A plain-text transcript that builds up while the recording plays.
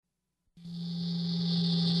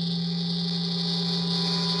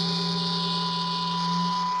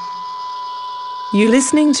You're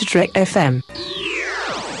listening to Trek FM.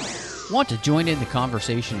 Want to join in the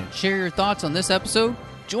conversation and share your thoughts on this episode?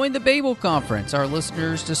 Join the Babel Conference, our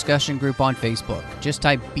listeners' discussion group on Facebook. Just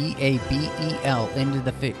type BABEL into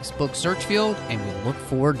the Facebook search field, and we'll look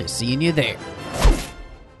forward to seeing you there.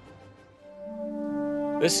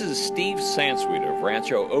 This is Steve Sansweet of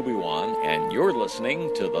Rancho Obi-Wan, and you're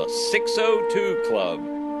listening to the 602 Club.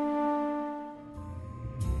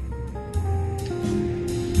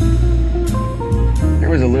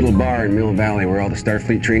 There was a little bar in Mill Valley where all the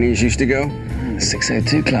Starfleet trainees used to go. The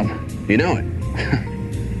 602 Club. You know it?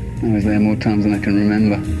 I was there more times than I can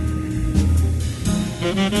remember.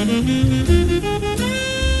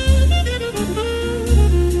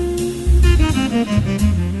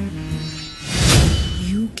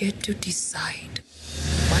 You get to decide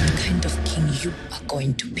what kind of king you are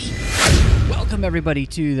going to be. Welcome, everybody,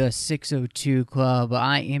 to the 602 Club.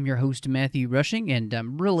 I am your host, Matthew Rushing, and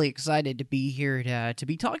I'm really excited to be here to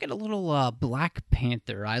be talking a little Black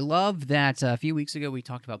Panther. I love that a few weeks ago we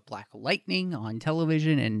talked about Black Lightning on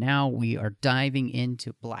television, and now we are diving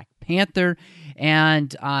into Black Panther.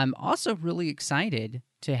 And I'm also really excited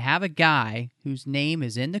to have a guy whose name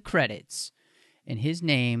is in the credits, and his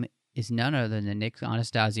name is none other than Nick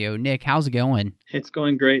Anastasio. Nick, how's it going? It's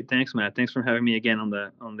going great. Thanks, Matt. Thanks for having me again on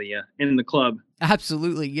the in the club.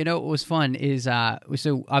 Absolutely. You know what was fun is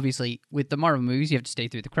so obviously with the Marvel movies you have to stay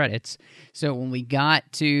through the credits. So when we got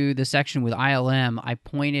to the section with ILM, I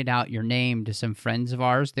pointed out your name to some friends of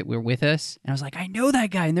ours that were with us, and I was like, I know that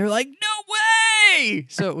guy, and they're like, no way!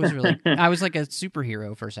 So it was really I was like a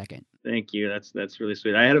superhero for a second. Thank you. That's really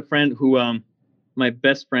sweet. I had a friend who my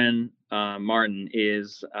best friend Martin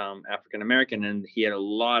is African American, and he had a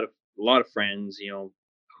lot of friends,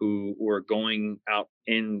 who were going out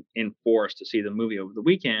in force to see the movie over the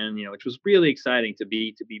weekend, which was really exciting to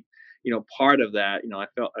be part of that. I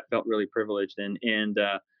felt really privileged, and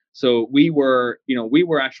so we were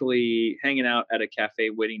actually hanging out at a cafe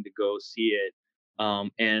waiting to go see it,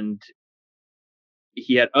 and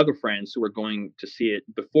he had other friends who were going to see it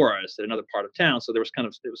before us at another part of town, so it was a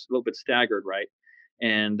little bit staggered, right?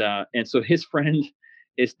 And so his friend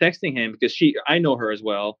is texting him because I know her as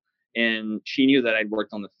well, and she knew that I'd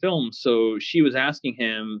worked on the film. So she was asking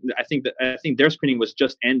him. I think their screening was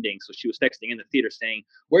just ending, so she was texting in the theater saying,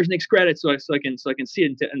 "Where's Nick's credit?" So I can see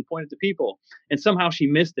it and point it to people. And somehow she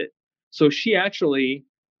missed it. So she actually,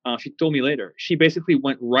 she told me later, she basically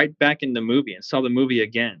went right back in the movie and saw the movie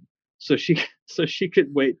again. So she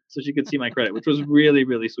could wait, so she could see my credit, which was really,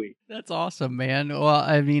 really sweet. That's awesome, man. Well,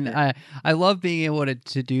 I mean, I love being able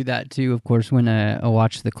to do that too. Of course, when I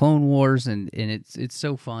watch the Clone Wars, and it's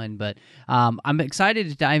so fun. But I'm excited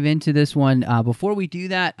to dive into this one. Before we do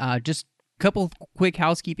that, just a couple quick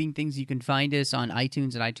housekeeping things. You can find us on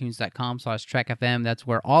iTunes at itunes.com/TrekFM. That's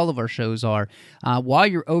where all of our shows are. While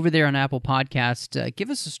you're over there on Apple Podcasts, give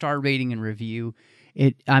us a star rating and review.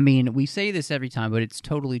 We say this every time, but it's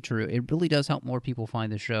totally true. It really does help more people find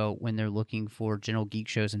the show when they're looking for general geek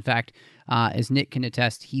shows. In fact, as Nick can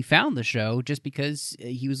attest, he found the show just because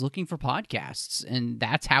he was looking for podcasts, and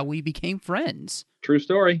that's how we became friends. True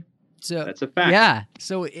story. So that's a fact. Yeah.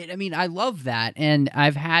 So I love that, and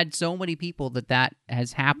I've had so many people that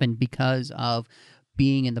has happened because of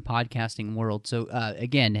being in the podcasting world. So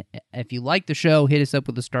again, if you like the show, hit us up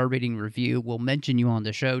with a star rating review. We'll mention you on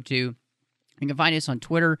the show too. You can find us on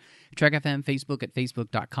Twitter, TrekFM, Facebook at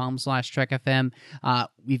facebook.com/TrekFM.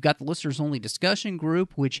 We've got the listeners-only discussion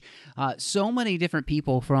group, which so many different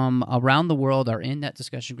people from around the world are in that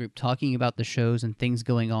discussion group talking about the shows and things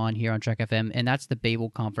going on here on Trek FM, and that's the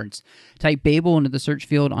Babel Conference. Type Babel into the search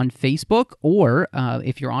field on Facebook, or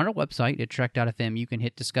if you're on our website at Trek.fm, you can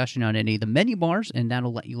hit discussion on any of the menu bars, and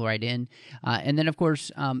that'll let you right in. And then, of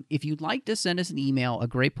course, if you'd like to send us an email, a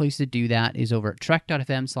great place to do that is over at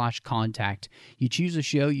Trek.fm/contact. You choose a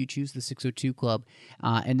show, you choose the 602 Club,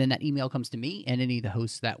 and then that email comes to me and any of the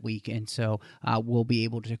hosts that week, and so we'll be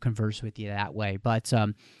able to converse with you that way. But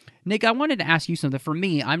Nick, I wanted to ask you something. For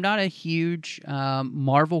me, I'm not a huge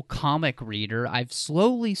Marvel comic reader. I've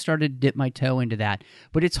slowly started to dip my toe into that,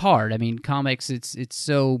 but it's hard. I mean, comics, it's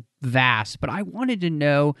so vast. But I wanted to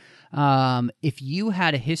know if you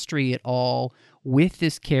had a history at all with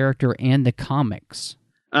this character and the comics.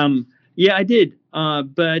 Yeah, I did,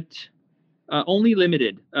 but only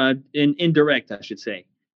limited, indirect, I should say.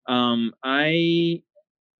 I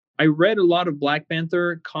read a lot of Black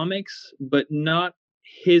Panther comics, but not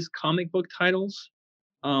his comic book titles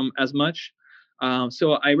as much.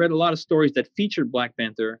 So I read a lot of stories that featured Black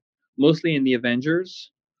Panther, mostly in the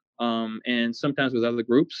Avengers, and sometimes with other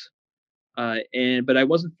groups. But I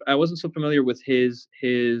wasn't so familiar with his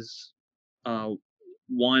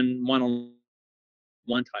one on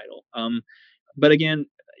one title. But again,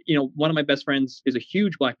 one of my best friends is a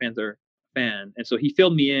huge Black Panther fan, and so he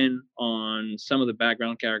filled me in on some of the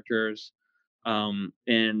background characters,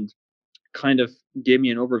 and kind of gave me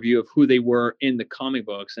an overview of who they were in the comic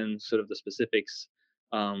books and sort of the specifics.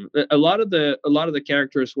 A lot of the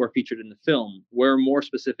characters who are featured in the film were more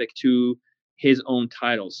specific to his own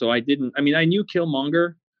title. So I didn't. I mean, I knew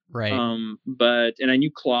Killmonger, Right. and I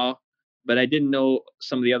knew Claw, but I didn't know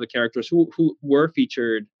some of the other characters who were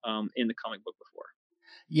featured in the comic book before.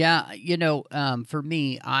 Yeah, for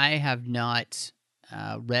me, I have not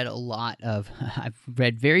read a lot of. I've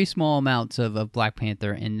read very small amounts of Black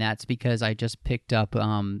Panther, and that's because I just picked up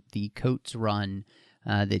the Coates run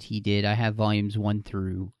that he did. I have volumes 1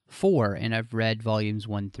 through 4, and I've read volumes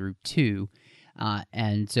 1 through 2.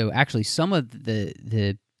 And so, actually, some of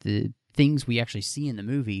the things we actually see in the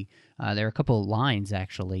movie, there are a couple of lines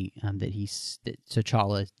actually that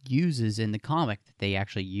T'Challa uses in the comic that they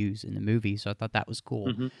actually use in the movie. So I thought that was cool.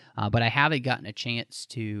 Mm-hmm. But I haven't gotten a chance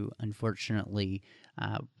to, unfortunately,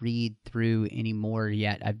 read through any more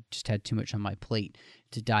yet. I've just had too much on my plate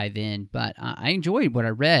to dive in. But I enjoyed what I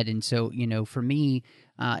read, and so for me,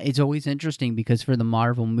 it's always interesting because for the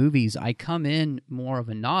Marvel movies, I come in more of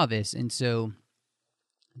a novice, and so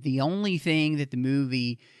the only thing that the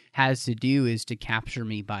movie has to do is to capture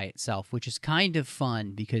me by itself, which is kind of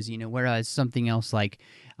fun because, whereas something else like,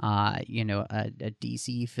 a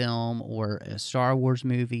DC film or a Star Wars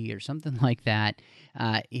movie or something like that,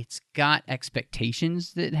 it's got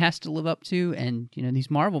expectations that it has to live up to. And, these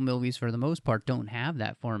Marvel movies, for the most part, don't have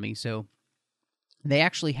that for me. So they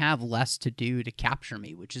actually have less to do to capture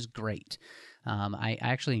me, which is great. I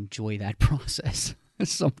actually enjoy that process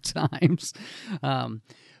sometimes.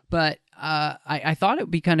 But I thought it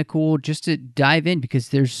would be kind of cool just to dive in because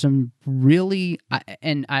there's some really,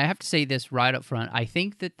 and I have to say this right up front, I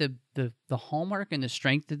think that the hallmark and the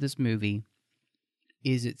strength of this movie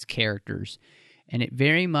is its characters. And it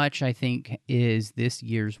very much, I think, is this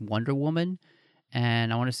year's Wonder Woman.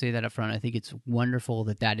 And I want to say that up front. I think it's wonderful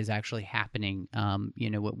that is actually happening.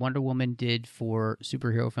 What Wonder Woman did for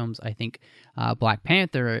superhero films, I think Black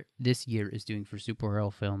Panther this year is doing for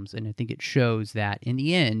superhero films. And I think it shows that in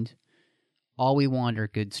the end, all we want are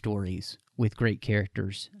good stories with great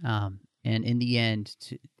characters. And in the end,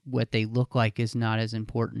 what they look like is not as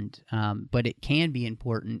important. But it can be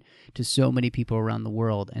important to so many people around the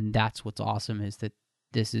world. And that's what's awesome is that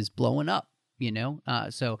this is blowing up.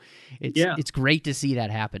 So it's great to see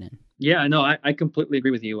that happening. Yeah, no, I completely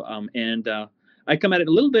agree with you. And I come at it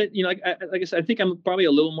a little bit, like I said, I think I'm probably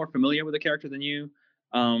a little more familiar with the character than you.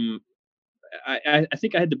 I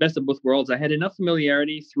think I had the best of both worlds. I had enough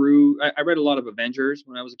familiarity through. I read a lot of Avengers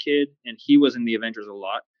when I was a kid, and he was in the Avengers a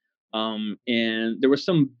lot. And there were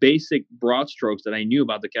some basic broad strokes that I knew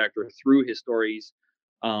about the character through his stories.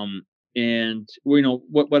 And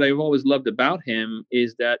what I've always loved about him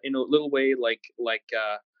is that in a little way, like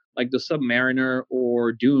the Submariner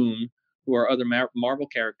or Doom, who are other Marvel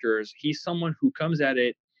characters, he's someone who comes at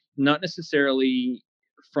it not necessarily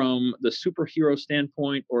from the superhero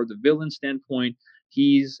standpoint or the villain standpoint.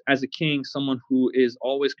 He's, as a king, someone who is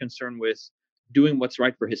always concerned with doing what's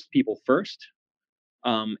right for his people first,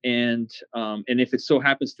 and if it so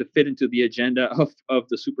happens to fit into the agenda of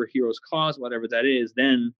the superhero's cause, whatever that is,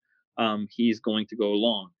 then he's going to go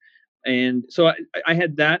along. And so I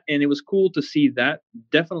had that, and it was cool to see that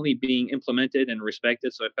definitely being implemented and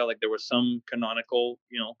respected. So I felt like there was some canonical,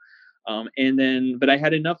 and then, but I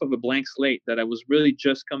had enough of a blank slate that I was really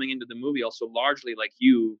just coming into the movie, also largely like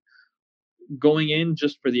you, going in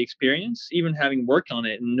just for the experience, even having worked on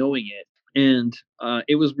it and knowing it. And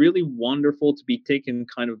it was really wonderful to be taken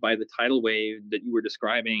kind of by the tidal wave that you were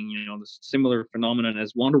describing, this similar phenomenon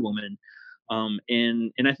as Wonder Woman.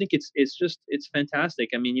 And I think it's fantastic.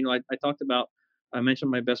 I mean, I mentioned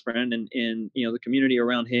my best friend and the community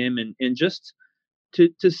around him, and just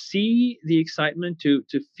to see the excitement, to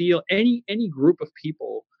feel any group of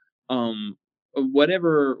people,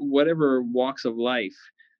 whatever walks of life,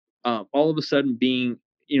 all of a sudden being,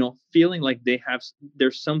 feeling like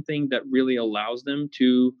there's something that really allows them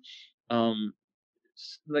to, um,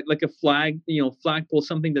 like a flagpole,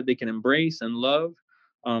 something that they can embrace and love.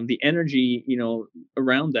 The energy,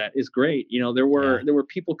 around that is great. Yeah. There were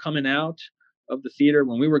people coming out of the theater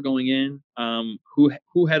when we were going in,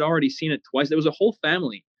 who had already seen it twice. There was a whole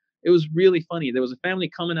family. It was really funny. There was a family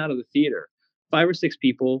coming out of the theater, 5 or 6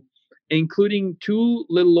 people, including 2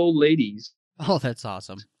 little old ladies. Oh, that's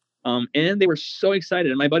awesome. And they were so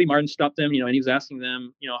excited. And my buddy Martin stopped them, and he was asking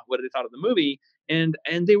them, what they thought of the movie. And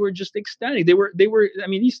they were just ecstatic. They were. I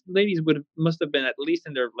mean, these ladies must have been at least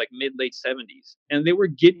in their like mid late 70s, and they were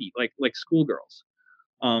giddy, like schoolgirls.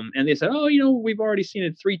 And they said, oh, we've already seen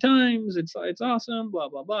it 3 times. It's awesome, blah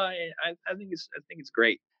blah blah. And I think it's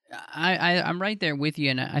great. I'm right there with you,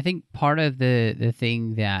 and I think part of the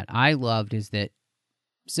thing that I loved is that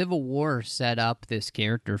Civil War set up this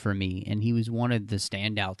character for me, and he was one of the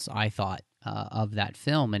standouts, I thought, of that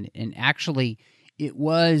film. And actually, it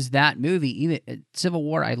was that movie. Even Civil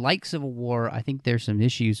War, I like Civil War. I think there's some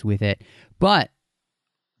issues with it, but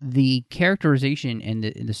the characterization and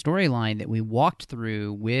the storyline that we walked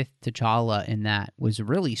through with T'Challa in that was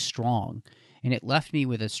really strong, and it left me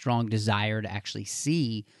with a strong desire to actually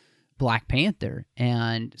see Black Panther.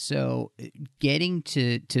 And so getting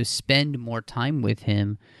to spend more time with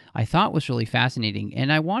him, I thought was really fascinating.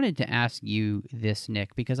 And I wanted to ask you this,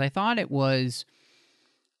 Nick, because I thought it was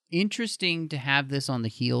interesting to have this on the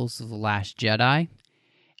heels of The Last Jedi.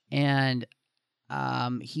 And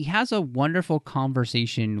he has a wonderful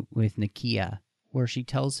conversation with Nakia where she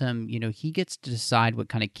tells him, he gets to decide what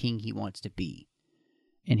kind of king he wants to be.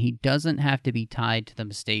 And he doesn't have to be tied to the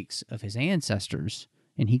mistakes of his ancestors.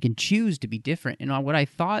 And he can choose to be different. And what I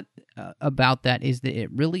thought about that is that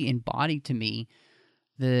it really embodied to me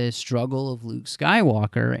the struggle of Luke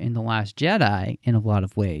Skywalker in The Last Jedi in a lot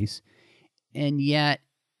of ways. And yet,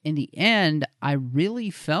 in the end, I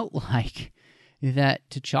really felt like that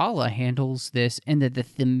T'Challa handles this, and that the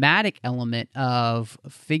thematic element of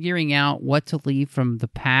figuring out what to leave from the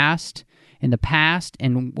past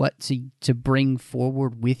and what to bring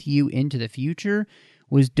forward with you into the future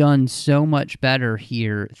was done so much better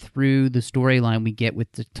here through the storyline we get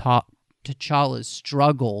with T'Challa's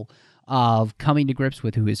struggle of coming to grips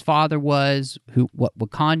with who his father was, what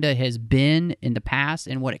Wakanda has been in the past,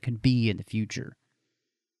 and what it could be in the future.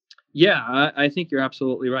 Yeah, I think you're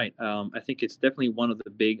absolutely right. I think it's definitely one of the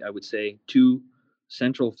big, I would say, 2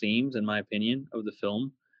 central themes, in my opinion, of the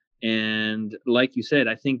film. And like you said,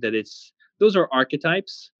 I think that those are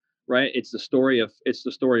archetypes, right? It's the story of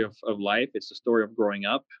life. It's the story of growing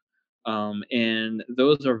up. And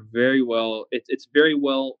those are very well. It's very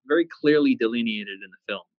clearly delineated in the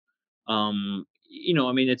film.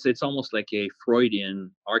 I mean, it's almost like a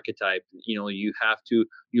Freudian archetype.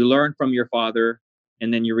 You learn from your father,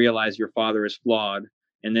 and then you realize your father is flawed,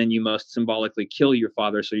 and then you must symbolically kill your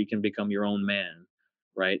father so you can become your own man,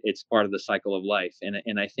 right? It's part of the cycle of life.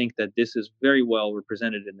 And I think that this is very well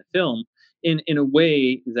represented in the film in a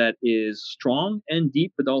way that is strong and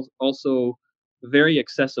deep, but also very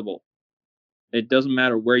accessible. It doesn't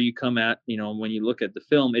matter where you come at, when you look at the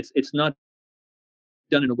film, it's not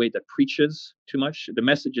done in a way that preaches too much. The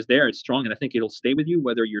message is there, it's strong, and I think it'll stay with you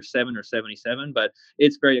whether you're 7 or 77. But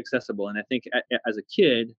it's very accessible, and I think as a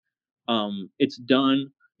kid, it's done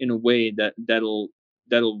in a way that'll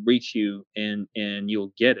reach you, and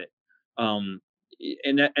you'll get it. And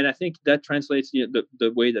I think that translates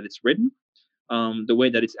the way that it's written, the way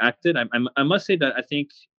that it's acted. I must say that I think,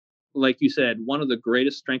 like you said, one of the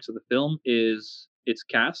greatest strengths of the film is its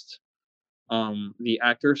cast. The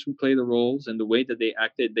actors who play the roles and the way that they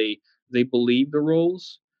acted, they believe the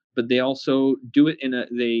roles, but they also do it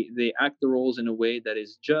they act the roles in a way that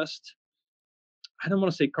is just, I don't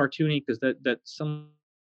want to say cartoony, because that somehow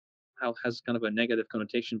has kind of a negative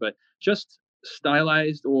connotation, but just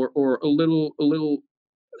stylized, or a little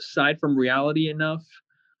aside from reality enough,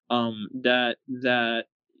 that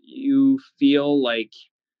you feel like,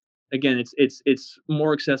 again, it's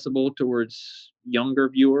more accessible towards younger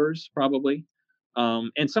viewers, probably.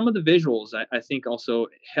 And some of the visuals, I think, also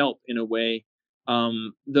help in a way.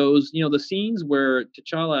 Those, the scenes where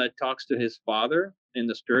T'Challa talks to his father in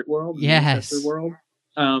the spirit world, the ancestor Yes. world,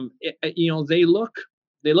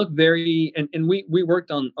 they look very, and we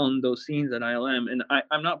worked on those scenes at ILM, and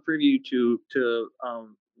I'm not privy to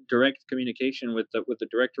direct communication with the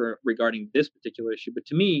director regarding this particular issue, but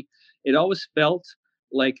to me, it always felt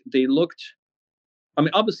like they looked, I mean,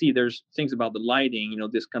 obviously there's things about the lighting,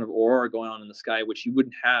 this kind of aurora going on in the sky, which you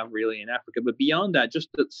wouldn't have really in Africa. But beyond that, just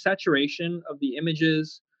the saturation of the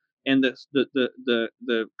images, and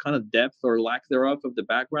the kind of depth or lack thereof of the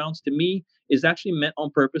backgrounds, to me, is actually meant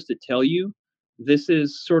on purpose to tell you this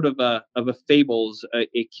is sort of a Fables,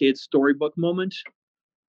 a kid's storybook moment.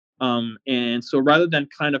 And so rather than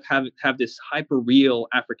kind of have this hyper real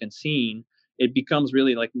African scene, it becomes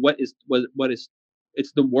really like, what is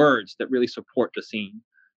it's the words that really support the scene,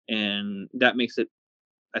 and that makes it,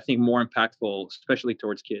 I think, more impactful, especially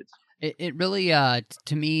towards kids. It really,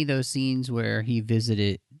 to me, those scenes where he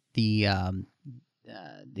visited the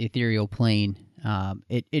ethereal plane,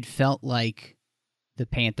 it felt like the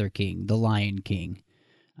Panther King, the Lion King.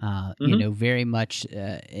 Very much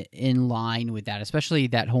in line with that, especially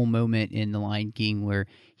that whole moment in The Lion King where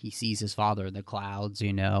he sees his father in the clouds,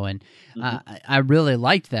 and I really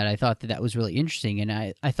liked that. I thought that was really interesting, and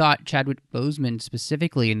I thought Chadwick Boseman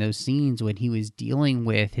specifically in those scenes when he was dealing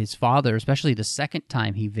with his father, especially the second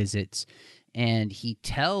time he visits, and he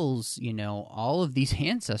tells, all of these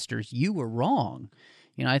ancestors, you were wrong.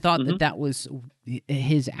 I thought that was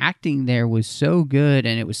his acting there was so good,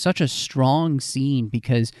 and it was such a strong scene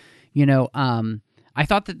because, I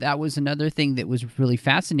thought that was another thing that was really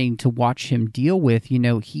fascinating to watch him deal with.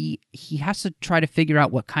 He has to try to figure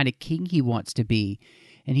out what kind of king he wants to be,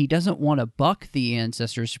 and he doesn't want to buck the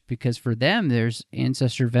ancestors because for them there's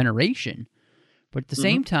ancestor veneration. But at the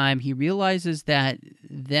same time, he realizes that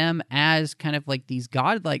them as kind of like these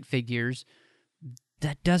godlike figures,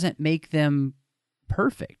 that doesn't make them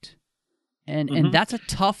perfect. And that's a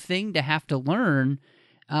tough thing to have to learn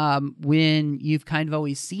when you've kind of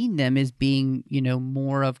always seen them as being,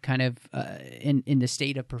 more of kind of in the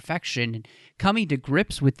state of perfection. And coming to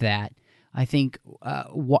grips with that, I think,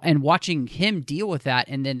 and watching him deal with that,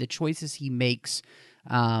 and then the choices he makes,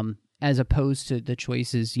 as opposed to the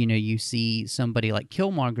choices, you see somebody like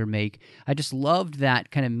Killmonger make. I just loved that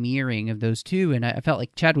kind of mirroring of those two, and I felt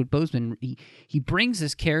like Chadwick Boseman, he brings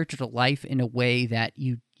this character to life in a way that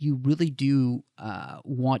you really do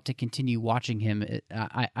want to continue watching him.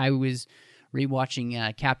 I was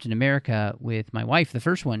rewatching Captain America with my wife, the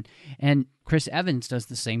first one, and Chris Evans does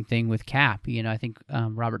the same thing with Cap. I think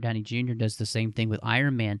Robert Downey Jr. does the same thing with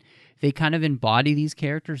Iron Man. They kind of embody these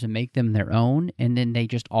characters and make them their own, and then they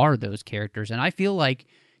just are those characters. And I feel like,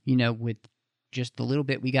 with just the little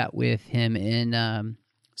bit we got with him in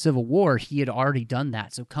Civil War, he had already done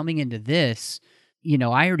that. So coming into this,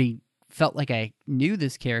 I already felt like I knew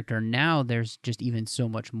this character. Now there's just even so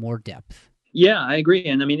much more depth. Yeah, I agree.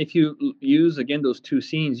 And I mean, if you use, again, those two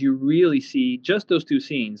scenes, you really see just those two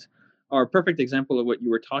scenes are a perfect example of what you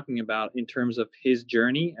were talking about in terms of his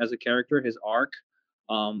journey as a character, his arc,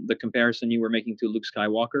 the comparison you were making to Luke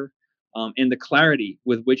Skywalker, and the clarity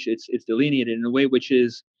with which it's delineated in a way which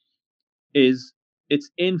is it's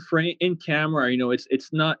in frame, in camera.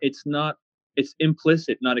 It's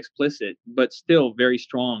implicit, not explicit, but still very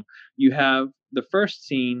strong. You have the first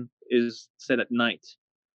scene is set at night.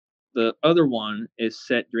 The other one is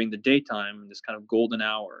set during the daytime, this kind of golden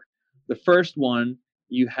hour. The first one,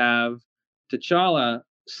 you have T'Challa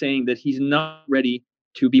saying that he's not ready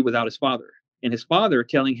to be without his father, and his father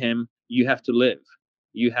telling him, "You have to live.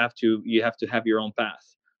 You have to have your own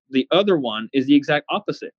path." The other one is the exact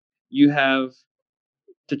opposite. You have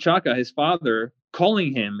T'Chaka, his father,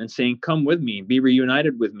 calling him and saying, "Come with me, be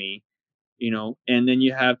reunited with me," and then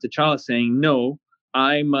you have T'Challa saying, "No,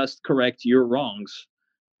 I must correct your wrongs.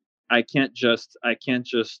 I can't just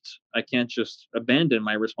abandon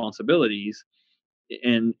my responsibilities."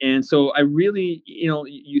 And so I really,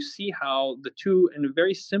 you see how the two, in a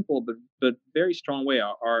very simple but very strong way,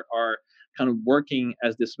 are kind of working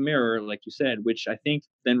as this mirror, like you said, which I think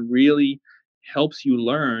then really helps you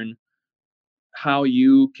learn how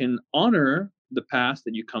you can honor the past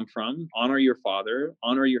that you come from, honor your father,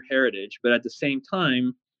 honor your heritage, but at the same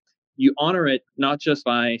time, you honor it not just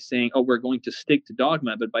by saying, "Oh, we're going to stick to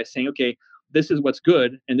dogma," but by saying, "Okay, this is what's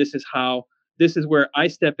good, and this is where I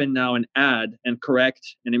step in now and add and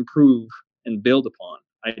correct and improve and build upon.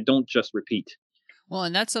 I don't just repeat." Well,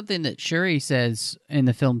 and that's something that Shuri says in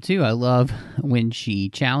the film too. I love when she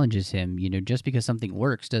challenges him. Just because something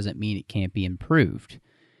works doesn't mean it can't be improved.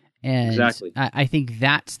 And exactly. I think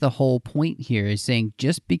that's the whole point here, is saying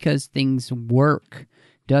just because things work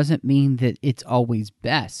doesn't mean that it's always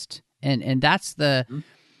best. And that's the,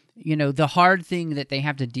 the hard thing that they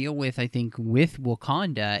have to deal with, I think, with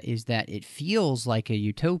Wakanda, is that it feels like a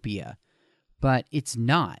utopia, but it's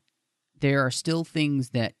not. There are still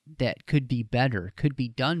things that could be better, could be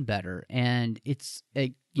done better. And it's,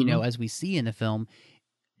 as we see in the film,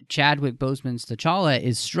 Chadwick Boseman's T'Challa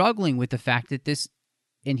is struggling with the fact that this,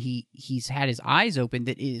 and he's had his eyes open,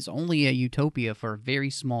 that it is only a utopia for a very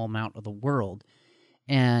small amount of the world.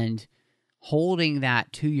 And holding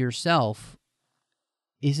that to yourself,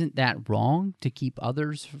 isn't that wrong to keep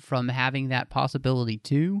others from having that possibility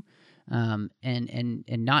too? And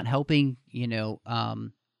not helping,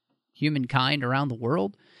 humankind around the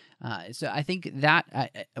world. So I think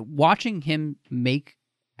that watching him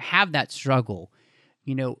have that struggle,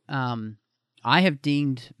 I have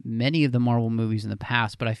deemed many of the Marvel movies in the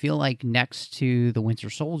past, but I feel like next to The Winter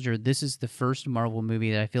Soldier, this is the first Marvel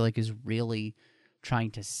movie that I feel like is really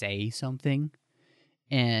trying to say something.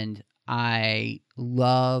 And I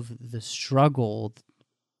love the struggle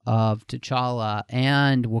of T'Challa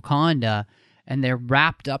and Wakanda and they're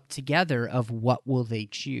wrapped up together of what will they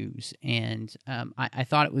choose. And I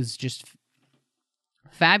thought it was just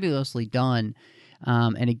fabulously done.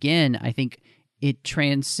 And again, I think it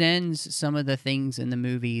transcends some of the things in the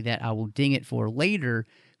movie that I will ding it for later,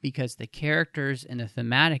 because the characters and the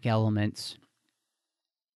thematic elements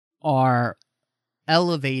are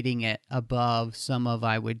elevating it above some of,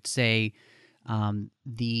 I would say,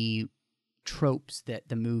 the tropes that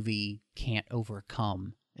the movie can't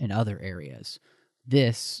overcome in other areas.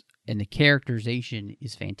 This and the characterization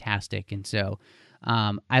is fantastic. And so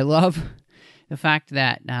I love the fact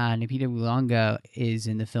that Lupita Nyong'o is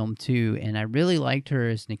in the film too, and I really liked her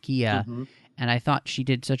as Nakia. Mm-hmm. And I thought she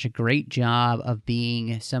did such a great job of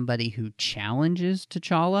being somebody who challenges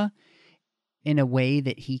T'Challa in a way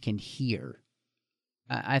that he can hear.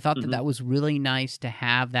 I thought that that was really nice to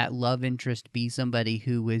have that love interest be somebody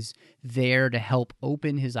who was there to help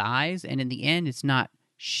open his eyes. And in the end, it's not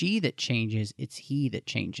she that changes, it's he that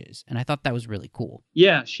changes. And I thought that was really cool.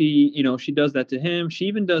 Yeah, she does that to him. She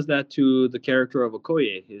even does that to the character of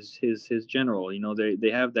Okoye, his general.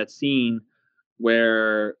 They have that scene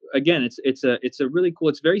where, again, it's a really cool.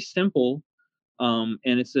 It's very simple, and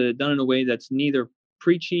it's done in a way that's neither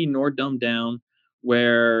preachy nor dumbed down.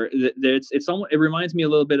 Where it's almost, it reminds me a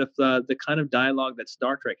little bit of the kind of dialogue that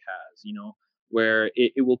Star Trek has, where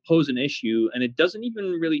it will pose an issue and it doesn't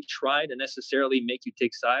even really try to necessarily make you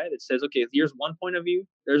take side. It says, okay, here's one point of view,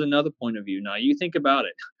 there's another point of view. Now you think about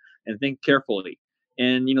it and think carefully.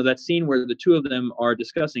 And that scene where the two of them are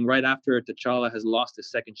discussing right after T'Challa has lost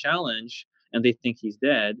his second challenge and they think he's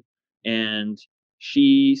dead, and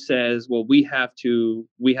she says, well, we have to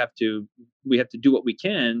do what we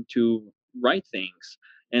can to right things.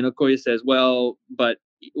 And Okoye says, well, but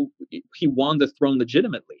he won the throne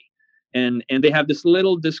legitimately. And they have this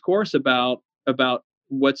little discourse about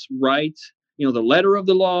what's right, the letter of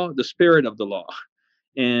the law, the spirit of the law.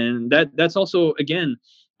 And that's also, again,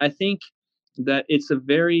 I think that it's a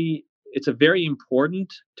very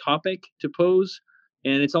important topic to pose.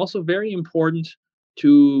 And it's also very important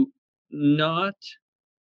to not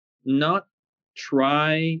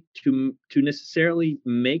try to necessarily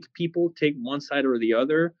make people take one side or the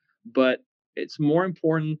other, but it's more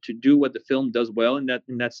important to do what the film does well in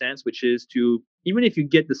that sense, which is to, even if you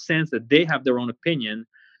get the sense that they have their own opinion,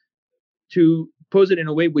 to pose it in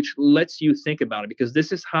a way which lets you think about it, because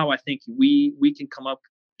this is how I think we can come up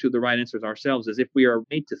to the right answers ourselves, as if we are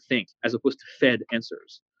made to think as opposed to fed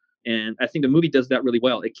answers. And I think the movie does that really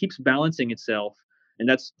well. It keeps balancing itself, and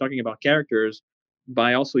that's talking about characters,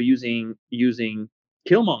 by also using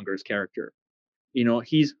Killmonger's character.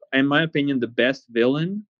 He's, in my opinion, the best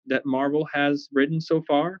villain that Marvel has written so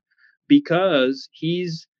far, because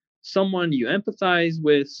he's someone you empathize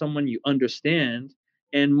with, someone you understand,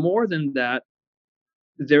 and more than that,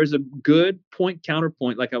 there's a good point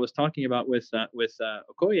counterpoint, like I was talking about with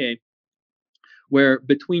Okoye, where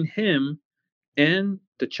between him and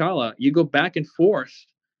T'Challa, you go back and forth,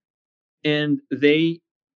 and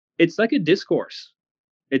it's like a discourse.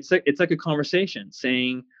 It's like a conversation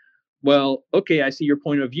saying, well, okay, I see your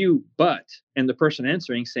point of view, but, and the person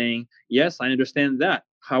answering saying, yes, I understand that.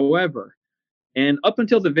 However, and up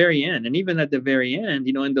until the very end, and even at the very end,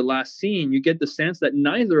 in the last scene, you get the sense that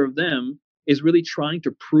neither of them is really trying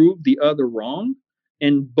to prove the other wrong.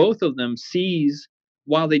 And both of them sees,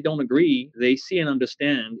 while they don't agree, they see and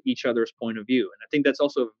understand each other's point of view. And I think that's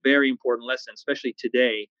also a very important lesson, especially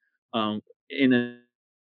today, in an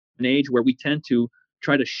age where we tend to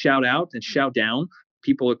try to shout out and shout down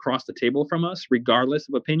people across the table from us, regardless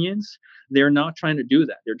of opinions. They're not trying to do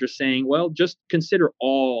that. They're just saying, well, just consider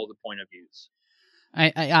all the point of views.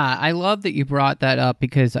 I love that you brought that up,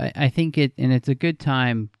 because I think it's a good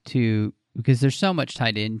time to, because there's so much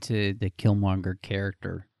tied into the Killmonger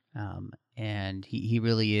character, and he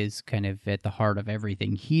really is kind of at the heart of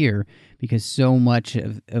everything here, because so much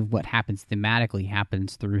of what happens thematically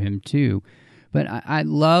happens through him too. But I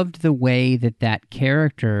loved the way that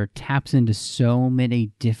character taps into so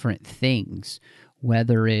many different things,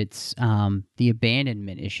 whether it's the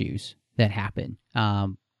abandonment issues that happen,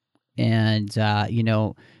 and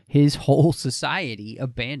his whole society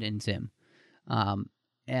abandons him,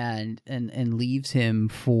 and leaves him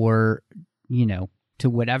for to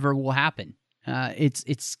whatever will happen.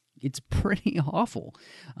 It's pretty awful,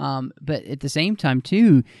 but at the same time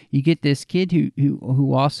too, you get this kid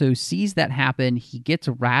who also sees that happen. He gets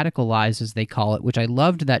radicalized, as they call it, which I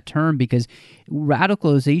loved that term, because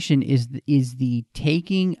radicalization is the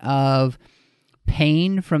taking of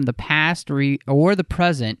pain from the past or the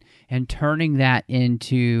present and turning that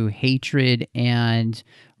into hatred and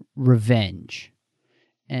revenge.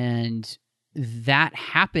 And that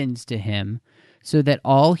happens to him so that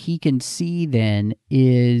all he can see then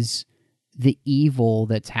is the evil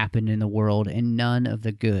that's happened in the world and none of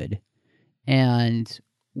the good. And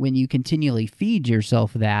when you continually feed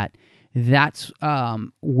yourself that, that's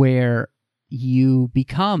where you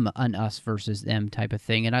become an us versus them type of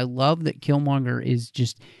thing. And I love that Killmonger is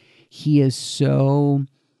just, he is so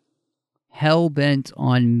hell-bent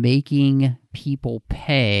on making people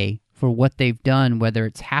pay for what they've done, whether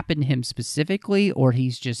it's happened to him specifically or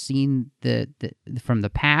he's just seen the from the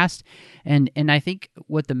past. And I think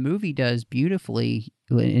what the movie does beautifully,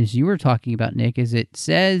 as you were talking about, Nick, is it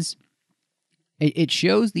says, it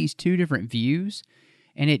shows these two different views,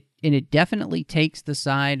 and it definitely takes the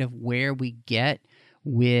side of where we get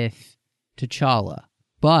with T'Challa,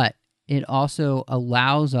 but it also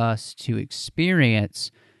allows us to experience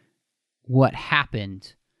what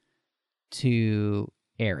happened to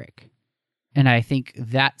Eric. And I think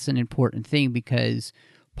that's an important thing, because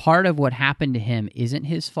part of what happened to him isn't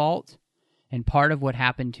his fault, and part of what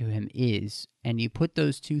happened to him is. And you put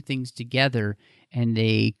those two things together, and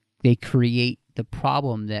they create the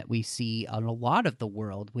problem that we see on a lot of the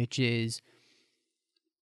world, which is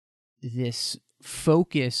this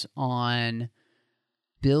focus on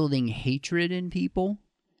building hatred in people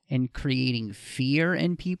and creating fear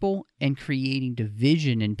in people and creating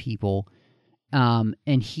division in people.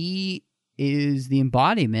 And he is the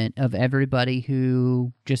embodiment of everybody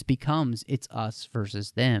who just becomes it's us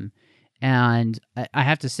versus them. And I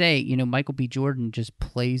have to say, Michael B. Jordan just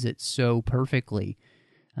plays it so perfectly,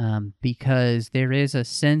 because there is a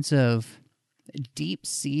sense of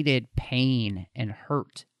deep-seated pain and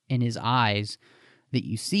hurt in his eyes that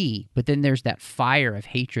you see, but then there's that fire of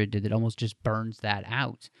hatred that almost just burns that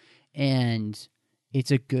out. And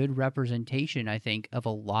it's a good representation, I think, of a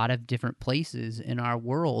lot of different places in our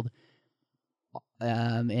world.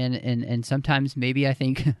 And sometimes maybe I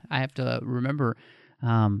think I have to remember,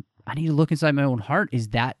 I need to look inside my own heart. Is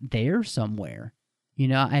that there somewhere?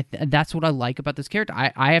 That's what I like about this character.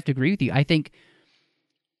 I have to agree with you. I think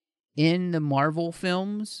in the Marvel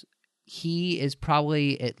films, he is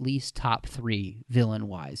probably at least top 3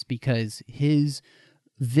 villain-wise, because his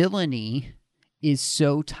villainy is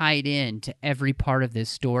so tied in to every part of this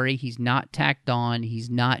story. He's not tacked on. He's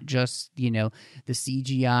not just, the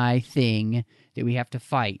CGI thing that we have to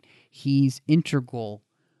fight. He's integral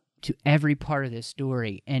to every part of this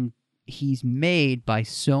story, and he's made by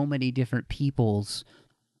so many different people's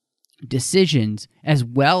decisions as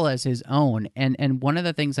well as his own. And one of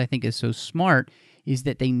the things I think is so smart is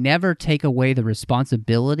that they never take away the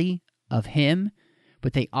responsibility of him,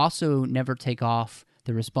 but they also never take off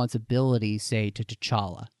the responsibility, say, to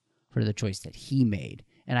T'Challa for the choice that he made.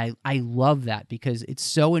 And I love that, because it's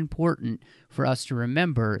so important for us to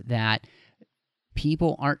remember that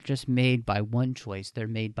people aren't just made by one choice, they're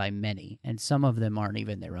made by many, and some of them aren't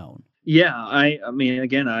even their own. Yeah, I mean,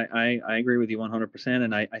 again, I agree with you 100%.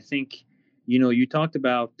 And I think, you talked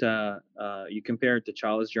about, you compared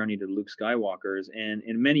T'Challa's journey to Luke Skywalker's, and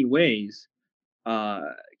in many ways,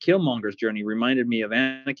 Killmonger's journey reminded me of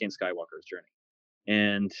Anakin Skywalker's journey.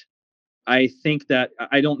 And I think that,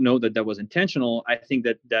 I don't know that was intentional. I think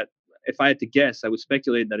that if I had to guess, I would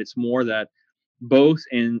speculate that it's more that both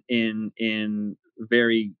in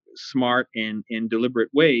very smart and in deliberate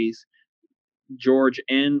ways, George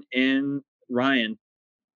and Ryan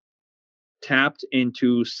tapped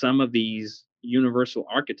into some of these universal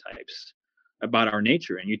archetypes about our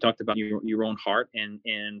nature. And you talked about your own heart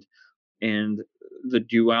and the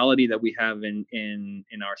duality that we have in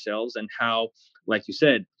ourselves, and how, like you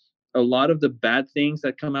said, a lot of the bad things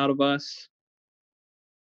that come out of us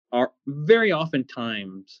are very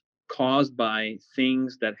oftentimes caused by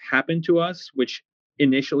things that happen to us, which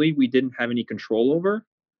initially we didn't have any control over.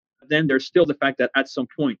 Then there's still the fact that at some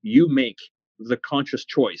point you make the conscious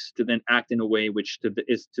choice to then act in a way which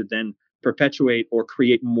is to then perpetuate or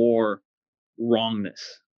create more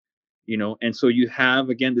wrongness, and so you have,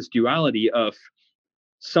 again, this duality of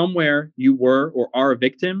somewhere you were or are a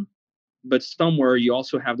victim, but somewhere you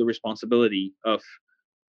also have the responsibility of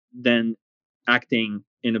then acting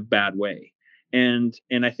in a bad way. And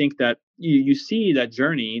I think that you see that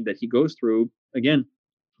journey that he goes through, again,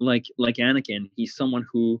 like Anakin. He's someone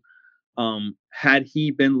who, had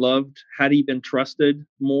he been loved, had he been trusted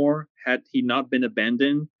more, had he not been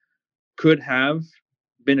abandoned, could have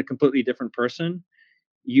been a completely different person.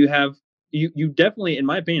 You definitely, in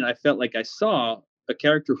my opinion, I felt like I saw a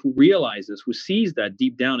character who realizes, who sees that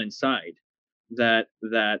deep down inside, that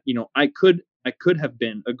I could have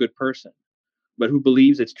been a good person, but who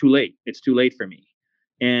believes it's too late for me.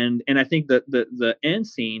 And I think that the end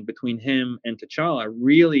scene between him and T'Challa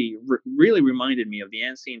really reminded me of the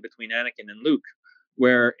end scene between Anakin and Luke,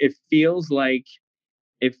 where it feels like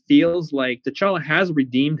T'Challa has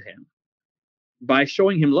redeemed him by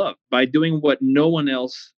showing him love, by doing what no one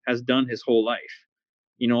else has done his whole life.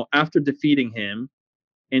 After defeating him,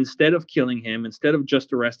 instead of killing him, instead of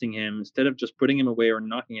just arresting him, instead of just putting him away or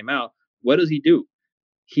knocking him out, what does he do?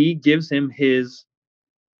 He gives him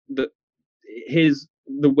the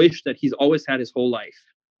the wish that he's always had his whole life,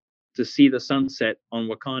 to see the sunset on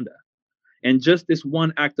Wakanda. And just this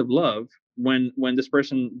one act of love, when this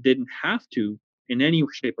person didn't have to in any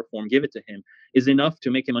shape or form give it to him, is enough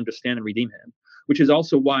to make him understand and redeem him. Which is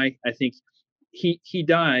also why I think he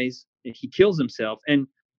dies, he kills himself, and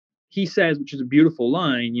he says, which is a beautiful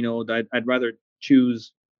line, that I'd rather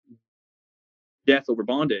choose death over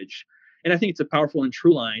bondage. And I think it's a powerful and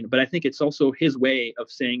true line, but I think it's also his way of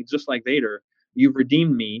saying, just like Vader, you've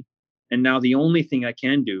redeemed me, and now the only thing I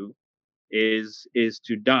can do is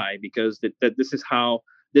to die, because that this is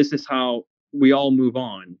how we all move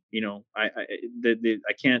on. I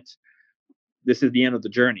can't. This is the end of the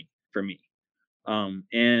journey for me.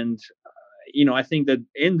 And I think that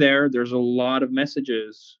in there's a lot of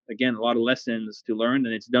messages, again, a lot of lessons to learn,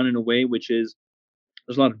 and it's done in a way which is,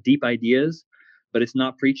 there's a lot of deep ideas, but it's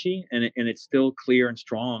not preachy, and it's still clear and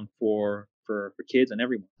strong for kids and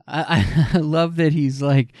everyone. I love that he's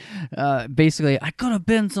like, basically, I could have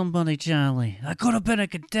been somebody, Charlie. I could have been a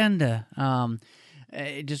contender.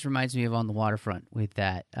 It just reminds me of On the Waterfront with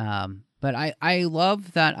that. But I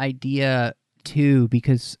love that idea too,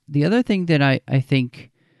 because the other thing that I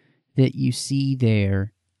think that you see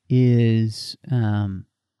there is, and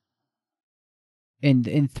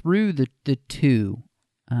through the two,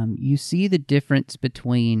 you see the difference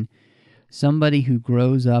between somebody who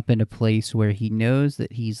grows up in a place where he knows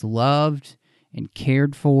that he's loved and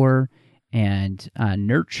cared for and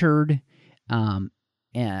nurtured, and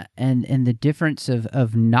the difference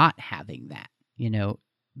of not having that.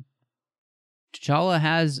 T'Challa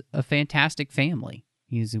has a fantastic family.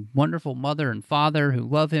 He's a wonderful mother and father who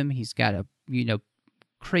love him. He's got a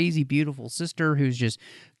crazy beautiful sister who's just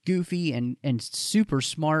goofy and super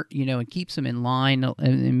smart, and keeps him in line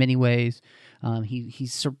in many ways.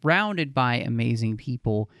 He's surrounded by amazing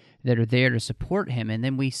people that are there to support him. And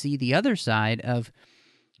then we see the other side of,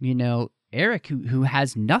 Eric, who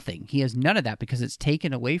has nothing. He has none of that because it's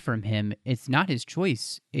taken away from him. It's not his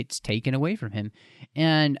choice. It's taken away from him.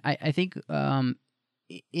 And I think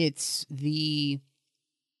it's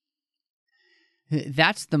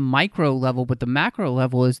that's the micro level, but the macro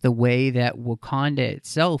level is the way that Wakanda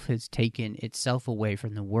itself has taken itself away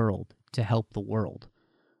from the world to help the world.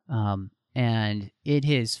 And it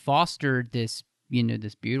has fostered this,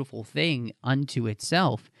 this beautiful thing unto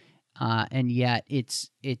itself. And yet it's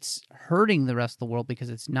hurting the rest of the world because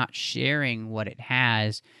it's not sharing what it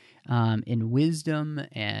has in wisdom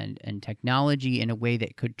and technology in a way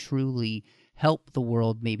that could truly help the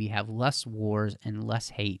world maybe have less wars and less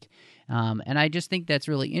hate. And I just think that's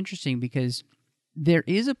really interesting because there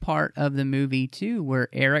is a part of the movie, too, where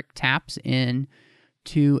Eric taps in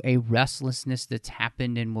to a restlessness that's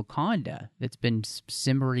happened in Wakanda that's been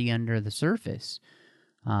simmering under the surface.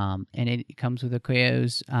 And it comes with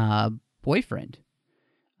Okoye's boyfriend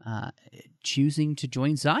choosing to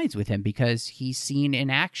join sides with him because he's seen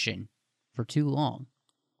in action for too long.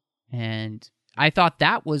 And I thought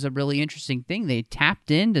that was a really interesting thing. They tapped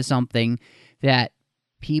into something that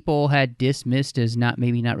people had dismissed as not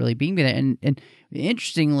really being there. And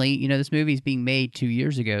interestingly, this movie is being made 2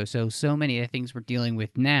 years ago, so many of the things we're dealing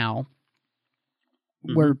with now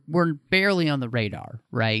were barely on the radar,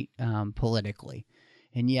 right, politically.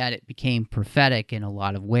 And yet it became prophetic in a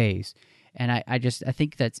lot of ways. And I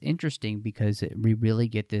think that's interesting because we really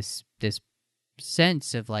get this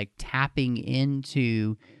sense of like tapping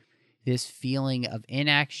into this feeling of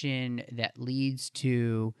inaction that leads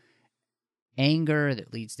to anger,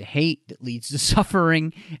 that leads to hate, that leads to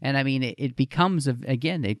suffering. And I mean, it becomes,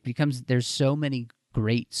 there's so many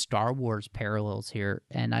great Star Wars parallels here.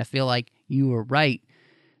 And I feel like you were right.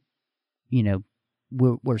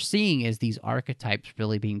 We're seeing is these archetypes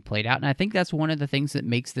really being played out. And I think that's one of the things that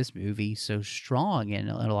makes this movie so strong in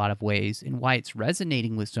a lot of ways, and why it's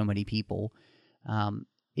resonating with so many people,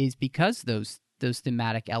 is because those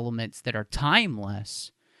thematic elements that are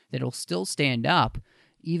timeless, that'll still stand up,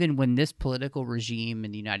 even when this political regime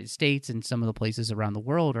in the United States and some of the places around the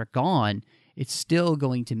world are gone, it's still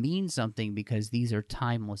going to mean something because these are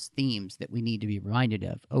timeless themes that we need to be reminded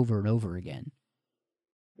of over and over again.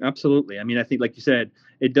 Absolutely. I mean, I think, like you said,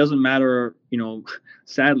 it doesn't matter,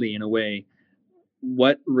 sadly, in a way,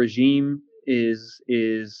 what regime is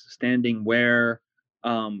standing where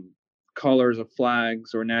colors of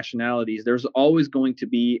flags or nationalities, there's always going to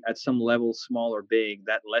be at some level, small or big,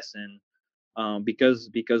 that lesson, because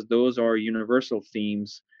those are universal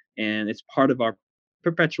themes, and it's part of our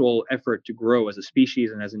perpetual effort to grow as a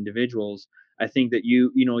species and as individuals. I think that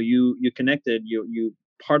you connected, you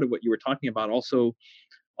part of what you were talking about also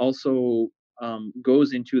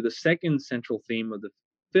goes into the second central theme of the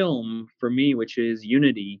film for me, which is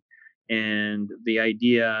unity, and the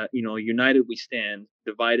idea, united we stand,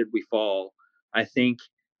 divided we fall. I think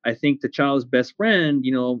T'Challa's best friend,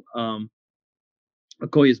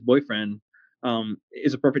 Okoye's boyfriend,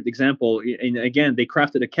 is a perfect example. And again, they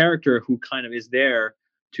crafted a character who kind of is there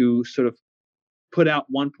to sort of put out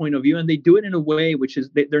one point of view, and they do it in a way which is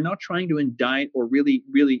they're not trying to indict or really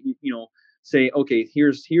say, okay,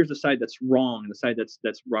 here's the side that's wrong and the side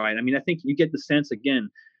that's right. I mean, I think you get the sense, again,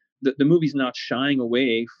 the movie's not shying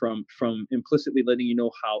away from implicitly letting you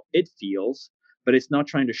know how it feels, but it's not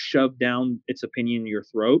trying to shove down its opinion in your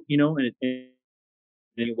throat,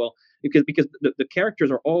 well, because the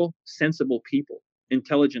characters are all sensible people,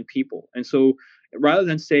 intelligent people, and so rather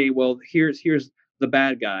than say, well, here's the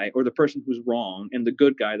bad guy or the person who's wrong, and the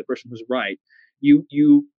good guy, the person who's right,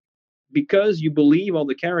 you because you believe all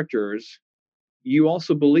the characters, you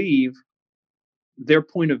also believe their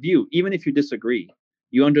point of view, even if you disagree.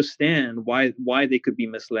 You understand why they could be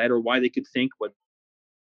misled, or why they could think what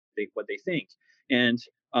they think. And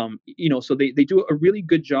so they do a really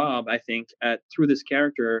good job, I think, at through this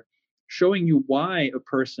character showing you why a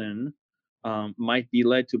person might be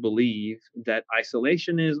led to believe that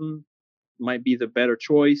isolationism might be the better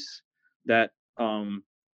choice, that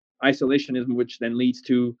isolationism, which then leads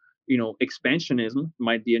to expansionism,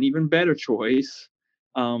 might be an even better choice.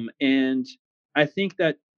 And I think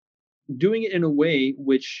that doing it in a way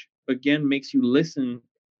which again makes you listen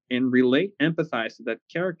and relate, empathize to that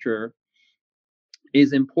character,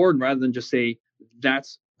 is important, rather than just say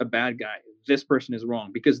that's a bad guy, this person is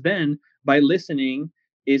wrong, because then by listening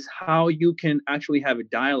is how you can actually have a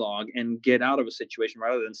dialogue and get out of a situation,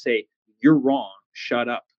 rather than say you're wrong, shut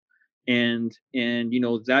up. And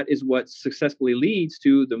that is what successfully leads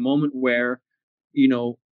to the moment where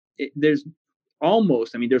there's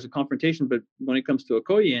almost, I mean, there's a confrontation, but when it comes to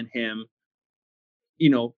Okoye and him,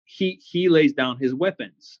 he lays down his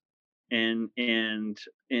weapons, and kind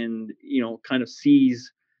of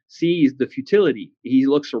sees the futility. He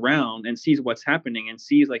looks around and sees what's happening, and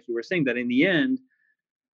sees, like you were saying, that in the end,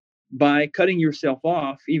 by cutting yourself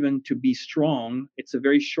off even to be strong, it's a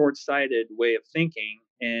very short-sighted way of thinking,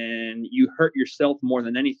 and you hurt yourself more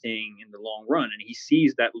than anything in the long run. And he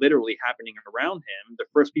sees that literally happening around him. The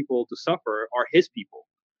first people to suffer are his people,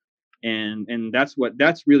 and that's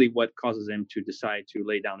really what causes him to decide to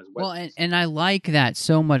lay down his weapons. Well, and I like that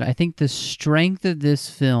so much. I think the strength of this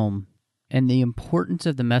film and the importance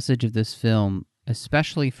of the message of this film,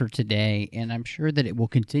 especially for today, and I'm sure that it will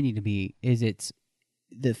continue to be, is it's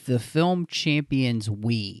the film champions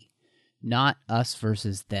we, not us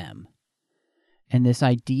versus them. And this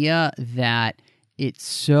idea that it's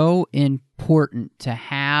so important to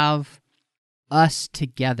have us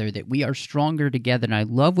together, that we are stronger together. And I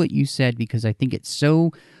love what you said, because I think it's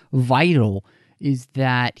so vital, is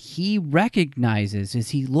that he recognizes, as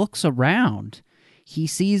he looks around, he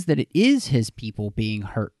sees that it is his people being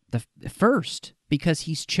hurt the first, because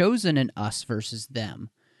he's chosen an us versus them.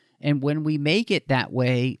 And when we make it that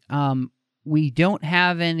way, we don't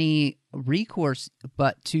have any recourse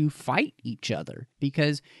but to fight each other,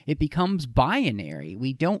 because it becomes binary.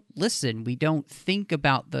 We don't listen. We don't think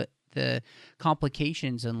about the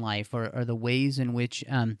complications in life, or the ways in which,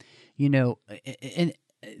 and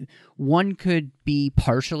one could be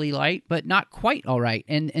partially right, but not quite all right.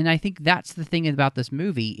 And I think that's the thing about this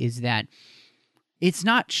movie, is that it's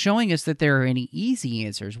not showing us that there are any easy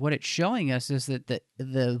answers. What it's showing us is that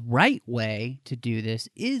the right way to do this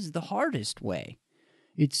is the hardest way.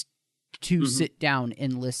 It's to sit down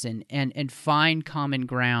and listen and find common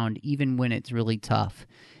ground, even when it's really tough.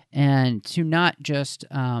 And to not just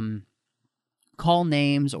call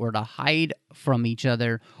names, or to hide from each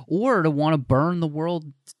other, or to want to burn the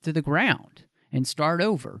world to the ground and start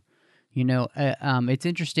over. It's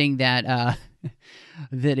interesting that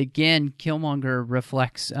that again, Killmonger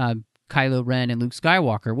reflects Kylo Ren and Luke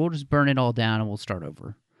Skywalker. We'll just burn it all down and we'll start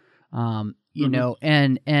over. And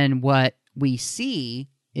what we see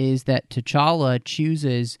is that T'Challa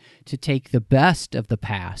chooses to take the best of the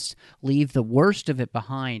past, leave the worst of it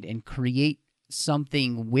behind, and create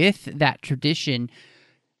something with that tradition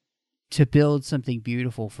to build something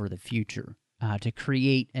beautiful for the future, to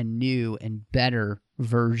create a new and better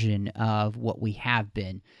version of what we have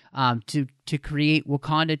been, to create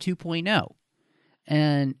Wakanda 2.0.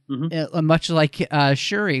 And much like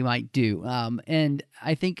Shuri might do. And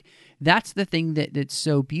I think that's the thing that's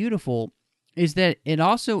so beautiful, is that it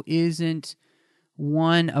also isn't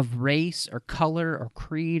one of race or color or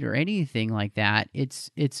creed or anything like that.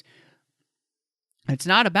 It's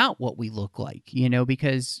not about what we look like,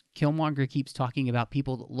 because Killmonger keeps talking about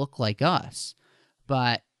people that look like us.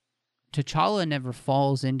 But T'Challa never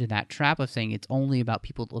falls into that trap of saying it's only about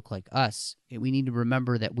people that look like us. We need to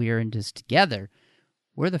remember that we are in this together.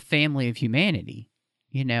 We're the family of humanity,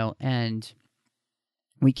 and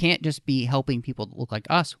we can't just be helping people that look like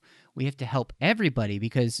us. We have to help everybody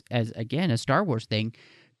because, as a Star Wars thing,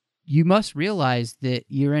 you must realize that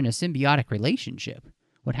you're in a symbiotic relationship.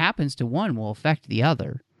 What happens to one will affect the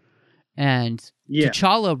other. And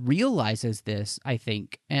T'Challa realizes this, I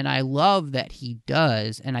think, and I love that he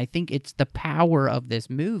does, and I think it's the power of this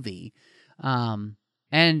movie.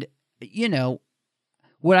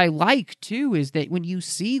 What I like, too, is that when you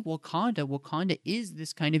see Wakanda is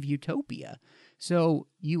this kind of utopia. So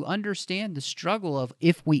you understand the struggle of,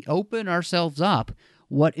 if we open ourselves up,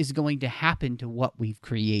 what is going to happen to what we've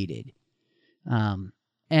created.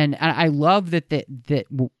 And I love that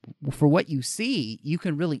for what you see, you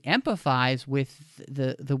can really empathize with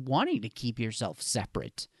the wanting to keep yourself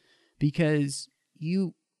separate, because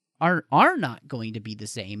you are not going to be the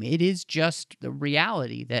same. It is just the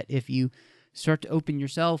reality that if you start to open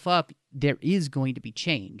yourself up, there is going to be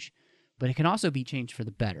change, but it can also be change for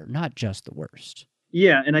the better, not just the worst.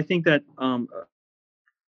 Yeah, and I think that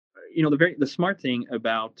the smart thing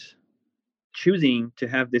about choosing to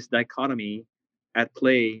have this dichotomy at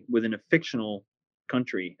play within a fictional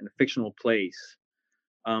country and a fictional place,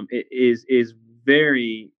 it's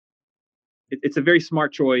a very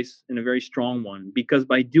smart choice and a very strong one, because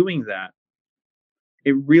by doing that,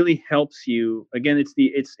 it really helps you. Again,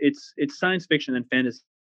 it's science fiction and fantasy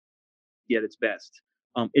at its best.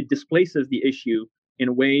 It displaces the issue in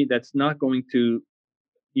a way that's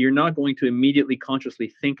you're not going to immediately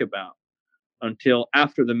consciously think about until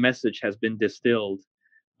after the message has been distilled.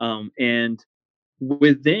 And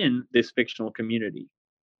within this fictional community,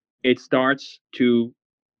 it starts to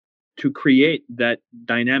create that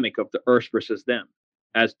dynamic of the us versus them,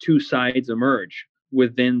 as two sides emerge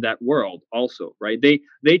within that world also, right?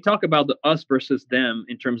 They talk about the us versus them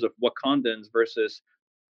in terms of Wakandans versus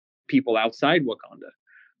people outside Wakanda,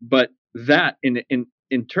 but that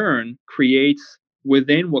in turn creates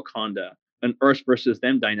within Wakanda an us versus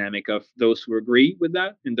them dynamic of those who agree with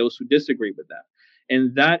that and those who disagree with that.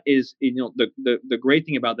 And that is, the great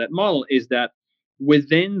thing about that model is that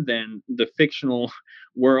within then the fictional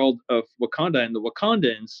world of Wakanda and the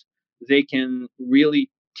Wakandans, they can really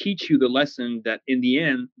teach you the lesson that in the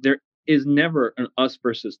end there is never an us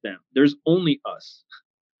versus them. There's only us.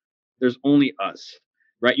 There's only us,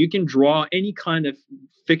 right? You can draw any kind of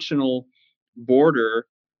fictional border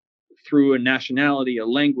through a nationality, a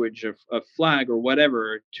language, a flag, or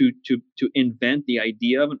whatever to invent the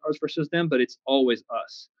idea of an us versus them, but it's always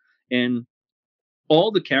us. And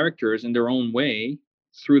all the characters in their own way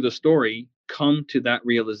through the story come to that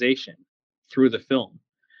realization through the film,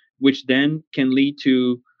 which then can lead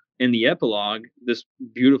to, in the epilogue, this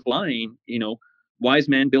beautiful line, wise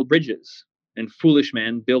men build bridges and foolish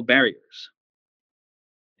men build barriers.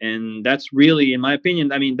 And that's really, in my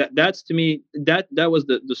opinion, I mean, that's to me, that was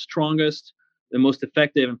the strongest, the most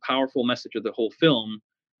effective and powerful message of the whole film.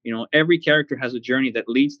 Every character has a journey that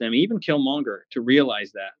leads them, even Killmonger, to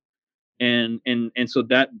realize that. And so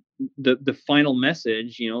that the final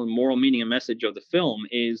message, the moral meaning and message of the film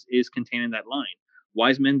is contained in that line.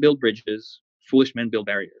 Wise men build bridges, foolish men build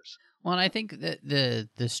barriers. Well, and I think that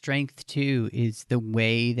the strength too is the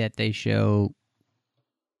way that they show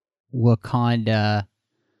Wakanda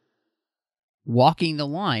walking the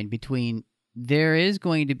line between, there is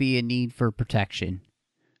going to be a need for protection,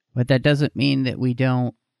 but that doesn't mean that we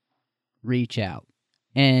don't reach out,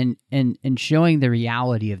 and showing the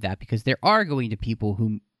reality of that, because there are going to people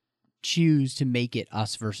who choose to make it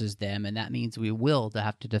us versus them, and that means we will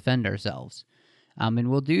have to defend ourselves,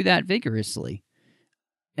 and we'll do that vigorously,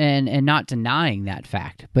 and not denying that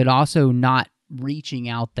fact, but also not reaching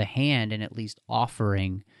out the hand and at least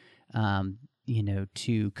offering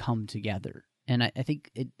to come together. And I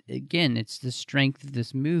think, it's the strength of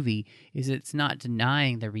this movie, is it's not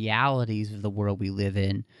denying the realities of the world we live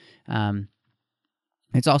in.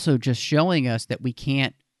 It's also just showing us that we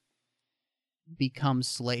can't become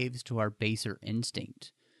slaves to our baser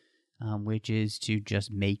instinct, which is to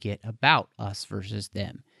just make it about us versus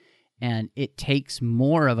them. And it takes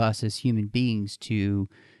more of us as human beings to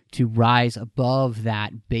to rise above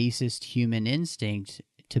that basest human instinct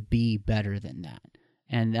to be better than that.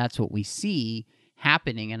 And that's what we see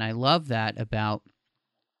happening. And I love that about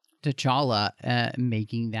T'Challa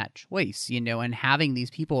making that choice, and having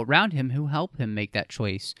these people around him who help him make that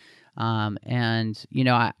choice. And,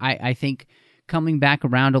 I think coming back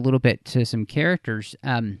around a little bit to some characters,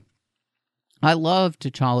 I love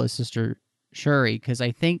T'Challa's sister Shuri because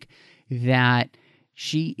I think that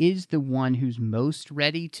she is the one who's most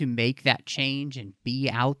ready to make that change and be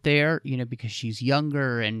out there, because she's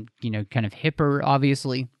younger and, kind of hipper,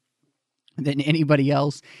 obviously, than anybody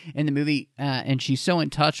else in the movie. And she's so in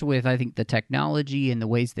touch with, I think, the technology and the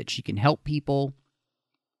ways that she can help people.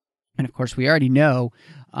 And, of course, we already know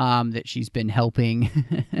that she's been helping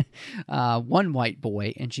one white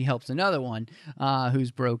boy, and she helps another one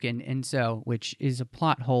who's broken, and so, which is a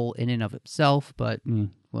plot hole in and of itself, but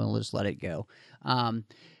we'll just let it go.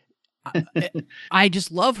 I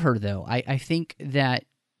just love her, though. I think that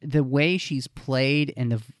the way she's played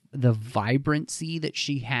and the vibrancy that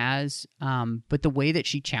she has, but the way that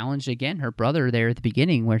she challenged, again, her brother there at the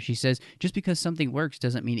beginning, where she says, just because something works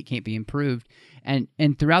doesn't mean it can't be improved. And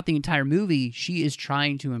throughout the entire movie, she is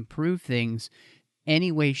trying to improve things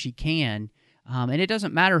any way she can. And it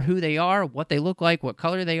doesn't matter who they are, what they look like, what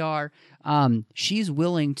color they are. She's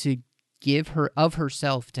willing to give her of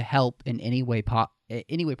herself to help in any way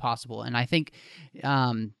possible. And I think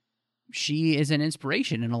she is an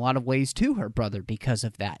inspiration in a lot of ways to her brother because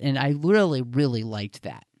of that. And I really, really liked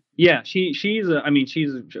that. Yeah, she's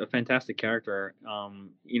a fantastic character.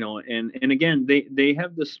 And again, they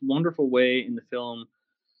have this wonderful way in the film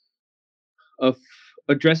of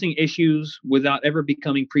addressing issues without ever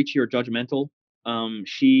becoming preachy or judgmental.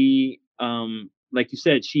 She like you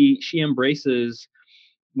said, she embraces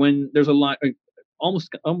when there's a lot,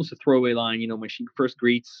 almost a throwaway line, when she first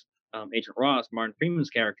greets Agent Ross, Martin Freeman's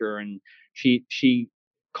character, and she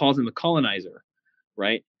calls him a colonizer,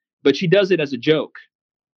 right? But she does it as a joke,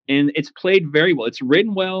 and it's played very well. It's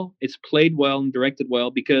written well, it's played well, and directed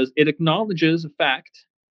well because it acknowledges a fact,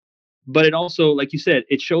 but it also, like you said,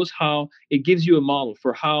 it shows how it gives you a model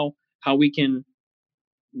for how we can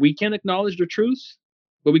acknowledge the truth,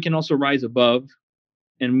 but we can also rise above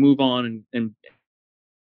and move on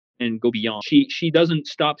and go beyond. She doesn't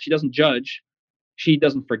stop. She doesn't judge. She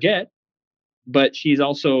doesn't forget. But she's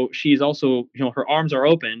also her arms are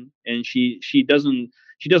open, and she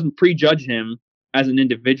doesn't prejudge him as an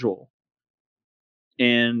individual.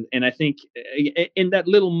 And I think in that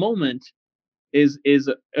little moment is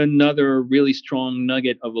another really strong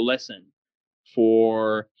nugget of a lesson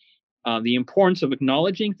for the importance of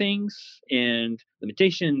acknowledging things and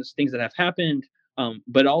limitations, things that have happened,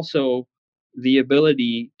 but also the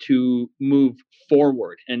ability to move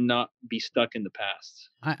forward and not be stuck in the past.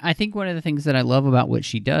 I think one of the things that I love about what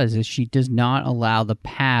she does is she does not allow the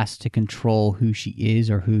past to control who she is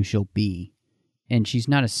or who she'll be. And she's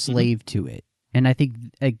not a slave to it. And I think,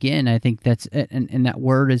 again, that's, and that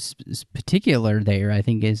word is particular there, I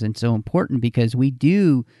think is so important because we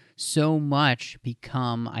do so much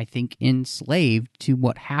become, I think, enslaved to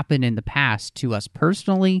what happened in the past to us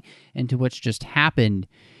personally and to what's just happened.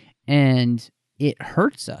 And it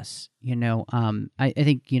hurts us, I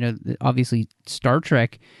think, obviously Star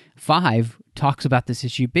Trek 5 talks about this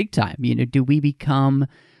issue big time. Do we become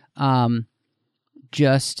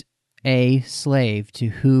just a slave to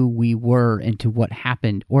who we were and to what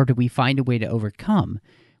happened, or do we find a way to overcome?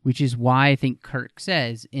 Which is why I think Kirk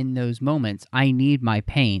says in those moments, I need my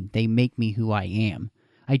pain. They make me who I am.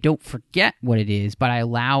 I don't forget what it is, but I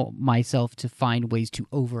allow myself to find ways to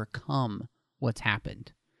overcome what's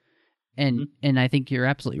happened. And I think you're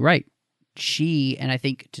absolutely right. She, and I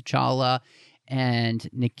think T'Challa and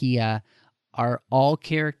Nakia are all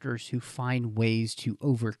characters who find ways to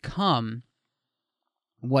overcome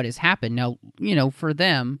what has happened. Now, for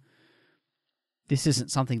them, this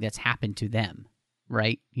isn't something that's happened to them,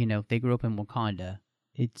 right? They grew up in Wakanda.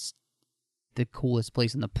 It's the coolest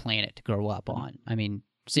place on the planet to grow up on. I mean,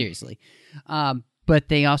 seriously. But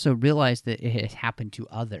they also realized that it had happened to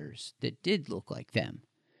others that did look like them.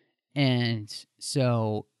 And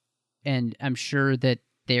so, and I'm sure that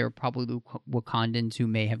there are probably Wakandans who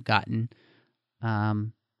may have gotten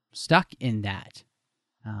stuck in that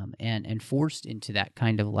and forced into that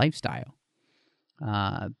kind of lifestyle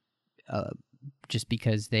just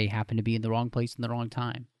because they happen to be in the wrong place in the wrong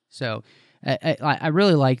time. So I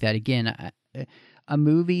really like that. Again, a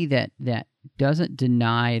movie that doesn't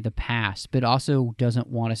deny the past, but also doesn't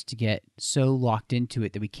want us to get so locked into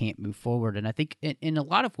it that we can't move forward. And I think in a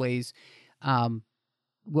lot of ways,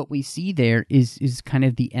 what we see there is kind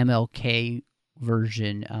of the MLK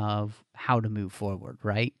version of how to move forward,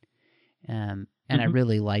 right? And I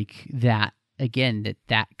really like that, again,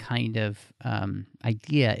 that kind of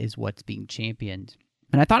idea is what's being championed.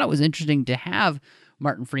 And I thought it was interesting to have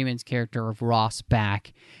Martin Freeman's character of Ross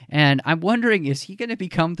back. And I'm wondering, is he going to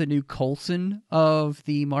become the new Coulson of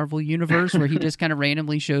the Marvel Universe, where he just kind of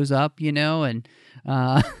randomly shows up, and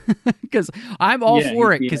because I'm all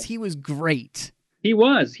for it, because he was great. He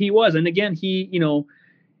was. And again,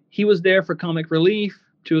 he was there for comic relief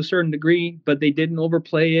to a certain degree, but they didn't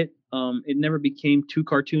overplay it. It never became too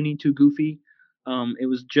cartoony, too goofy. It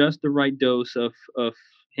was just the right dose of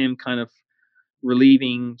him kind of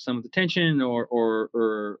relieving some of the tension or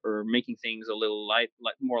making things a little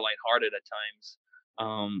more lighthearted at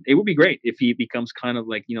times. It would be great if he becomes kind of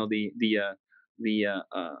like the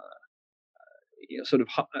sort of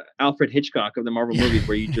Alfred Hitchcock of the Marvel movies,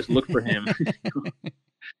 where you just look for him.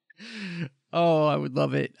 Oh, I would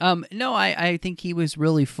love it. No, I think he was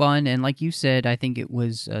really fun, and like you said, I think it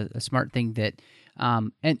was a smart thing that,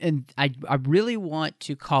 and I really want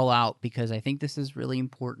to call out, because I think this is really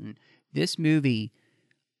important. This movie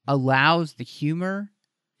allows the humor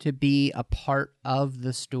to be a part of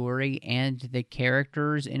the story and the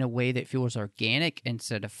characters in a way that feels organic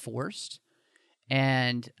instead of forced.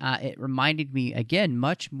 And it reminded me, again,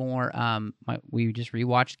 much more, we just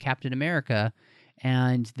rewatched Captain America,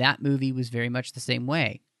 and that movie was very much the same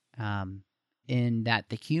way, in that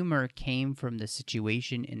the humor came from the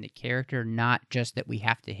situation and the character, not just that we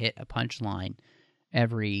have to hit a punchline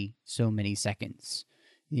every so many seconds.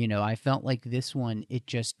 I felt like this one,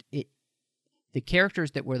 the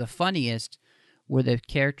characters that were the funniest were the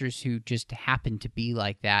characters who just happened to be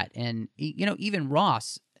like that. And, even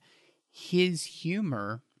Ross, his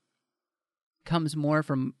humor comes more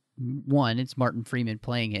from, one, it's Martin Freeman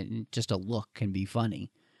playing it, and just a look can be funny.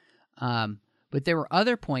 But there were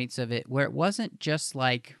other points of it where it wasn't just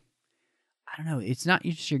like, I don't know, it's not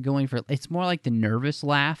just you're going for, it's more like the nervous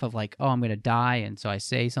laugh of like, oh, I'm going to die, and so I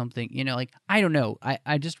say something, I don't know.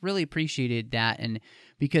 I just really appreciated that, and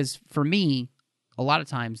because for me, a lot of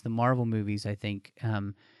times the Marvel movies, I think,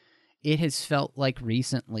 it has felt like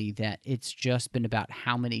recently that it's just been about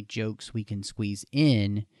how many jokes we can squeeze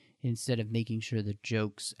in, instead of making sure the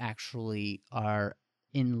jokes actually are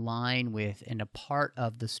in line with and a part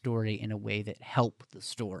of the story in a way that help the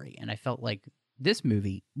story. And I felt like this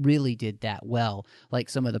movie really did that well, like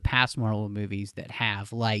some of the past Marvel movies that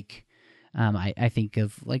have, like, I think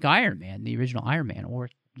of like Iron Man, the original Iron Man, or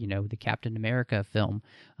the Captain America film,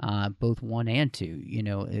 both 1 and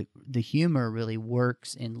 2. The humor really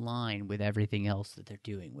works in line with everything else that they're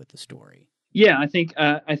doing with the story. Yeah, I think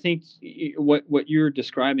what you're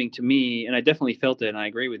describing to me, and I definitely felt it, and I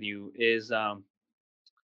agree with you, is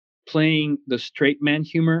playing the straight man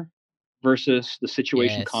humor versus the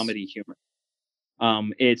situation comedy humor.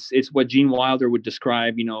 It's what Gene Wilder would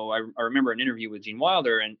describe. I remember an interview with Gene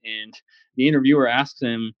Wilder, and the interviewer asks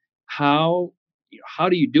him, how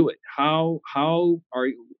do you do it?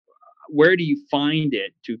 Where do you find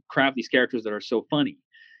it to craft these characters that are so funny?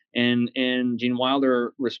 And Gene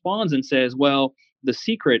Wilder responds and says, well, the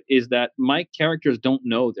secret is that my characters don't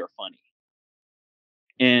know they're funny.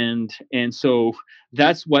 And so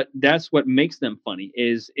that's what makes them funny,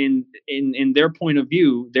 is in their point of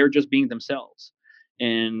view, they're just being themselves.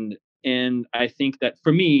 And I think that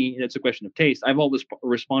for me, it's a question of taste. I've always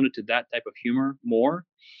responded to that type of humor more.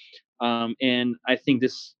 And I think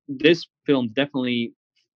this film definitely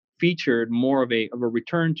featured more of a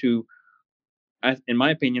return to, in my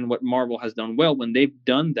opinion, what Marvel has done well when they've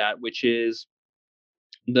done that, which is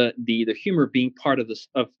the humor being part of this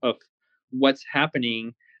of what's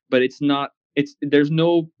happening, but there's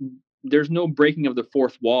no breaking of the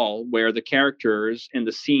fourth wall where the characters and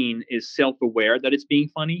the scene is self-aware that it's being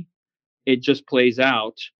funny. It just plays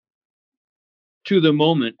out to the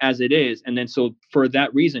moment as it is, and then so for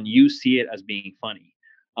that reason you see it as being funny.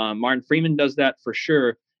 Martin Freeman does that for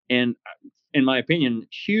sure, and in my opinion,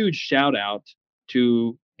 huge shout out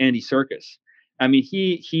to Andy Serkis. I mean,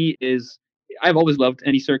 he is. I've always loved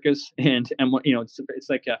Andy Serkis, and it's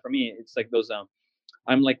like for me, it's like those.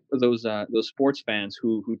 I'm like those sports fans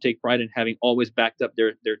who take pride in having always backed up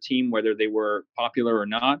their team, whether they were popular or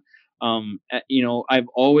not. I've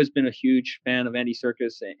always been a huge fan of Andy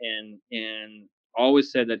Serkis, and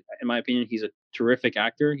always said that, in my opinion, he's a terrific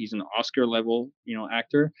actor. He's an Oscar level,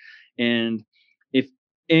 actor, and if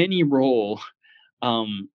any role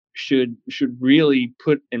should really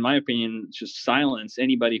put, in my opinion, just silence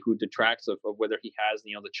anybody who detracts of whether he has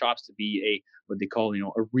the chops to be a what they call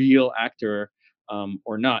a real actor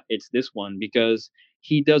or not. It's this one, because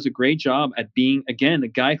he does a great job at being, again, a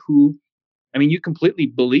guy who, I mean, you completely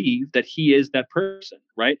believe that he is that person,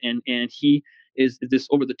 right? And he is this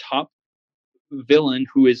over the top villain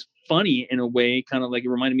who is funny in a way, kind of like it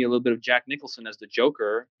reminded me a little bit of Jack Nicholson as the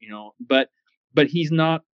Joker, but he's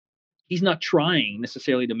not trying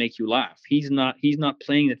necessarily to make you laugh. He's not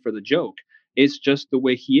playing it for the joke. It's just the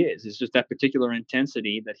way he is. It's just that particular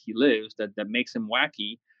intensity that he lives that makes him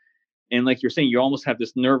wacky. And like you're saying, you almost have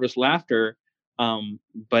this nervous laughter,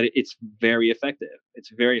 but it's very effective. It's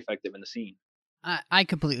very effective in the scene. I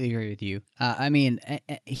completely agree with you. I mean,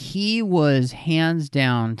 he was hands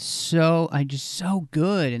down so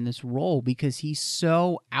good in this role because he's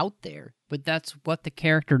so out there. But that's what the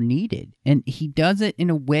character needed, and he does it in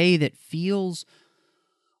a way that feels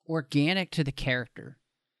organic to the character.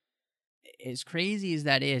 As crazy as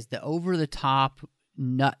that is, the over the top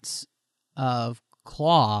nuts of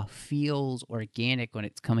Claw feels organic when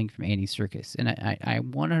it's coming from Andy Serkis, and I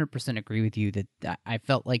 100% agree with you that I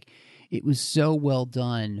felt like it was so well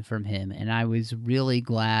done from him, and I was really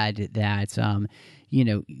glad that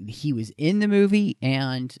he was in the movie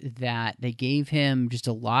and that they gave him just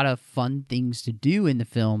a lot of fun things to do in the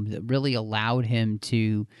film that really allowed him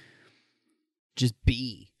to just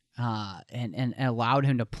be. And allowed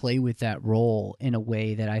him to play with that role in a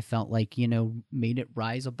way that I felt like, made it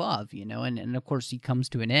rise above, and of course he comes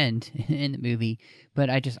to an end in the movie,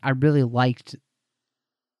 but I really liked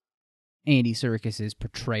Andy Serkis's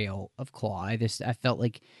portrayal of Claw. I felt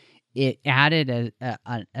like it added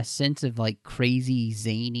a sense of like crazy,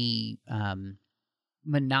 zany,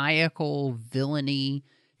 maniacal villainy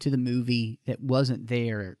to the movie that wasn't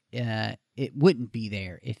there. It wouldn't be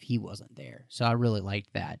there if he wasn't there. So I really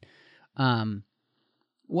liked that.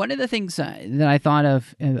 One of the things that I thought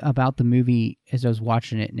of about the movie as I was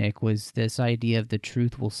watching it, Nick, was this idea of the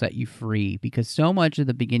truth will set you free, because so much of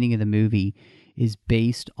the beginning of the movie is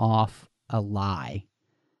based off a lie,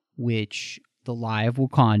 which the lie of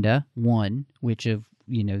Wakanda, one, which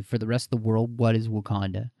for the rest of the world, what is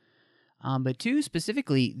Wakanda? But two,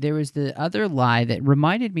 specifically, there was the other lie that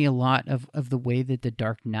reminded me a lot of the way that The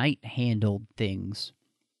Dark Knight handled things.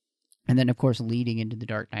 And then, of course, leading into The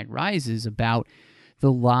Dark Knight Rises about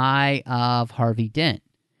the lie of Harvey Dent.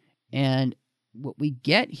 And what we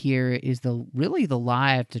get here is really the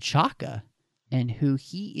lie of T'Chaka and who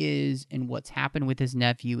he is and what's happened with his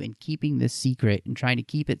nephew and keeping this secret and trying to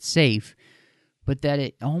keep it safe, but that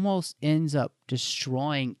it almost ends up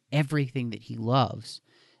destroying everything that he loves.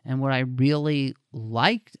 And what I really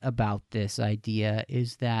liked about this idea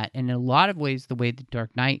is that, in a lot of ways, the way The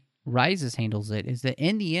Dark Knight Rises handles it is that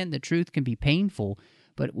in the end, the truth can be painful,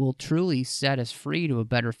 but it will truly set us free to a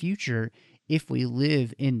better future if we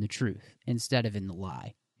live in the truth instead of in the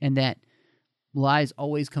lie. And that lies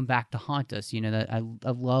always come back to haunt us. That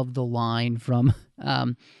I love the line from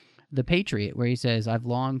The Patriot where he says, "I've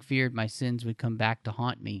long feared my sins would come back to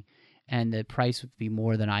haunt me, and the price would be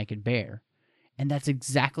more than I could bear." And that's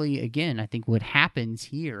exactly, again, I think what happens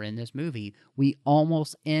here in this movie. We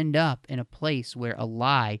almost end up in a place where a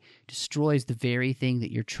lie destroys the very thing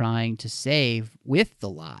that you're trying to save with the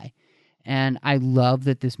lie. And I love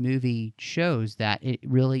that this movie shows that it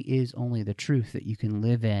really is only the truth that you can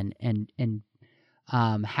live in and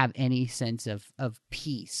have any sense of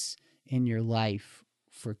peace in your life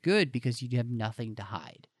for good, because you have nothing to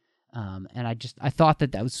hide. And I thought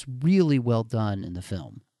that was really well done in the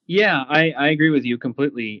film. Yeah, I agree with you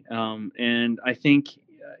completely. And I think,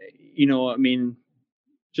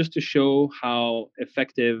 just to show how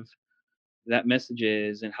effective that message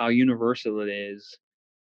is and how universal it is,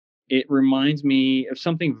 it reminds me of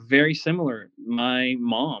something very similar my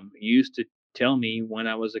mom used to tell me when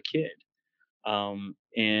I was a kid.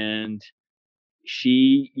 And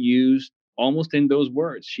she used almost in those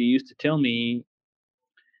words, she used to tell me,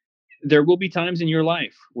 there will be times in your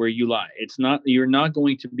life where you lie. You're not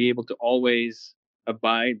going to be able to always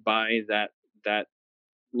abide by that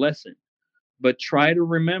lesson, but try to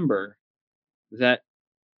remember that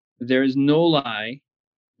there is no lie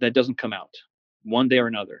that doesn't come out one day or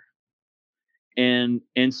another. And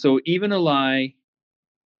so even a lie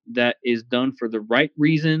that is done for the right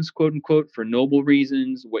reasons, quote unquote, for noble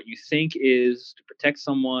reasons, what you think is to protect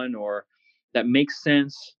someone or that makes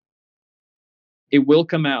sense, it will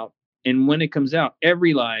come out. And when it comes out,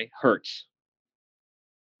 every lie hurts.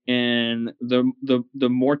 And the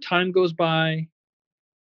more time goes by,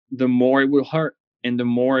 the more it will hurt and the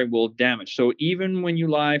more it will damage. So even when you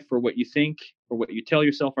lie for what you think or what you tell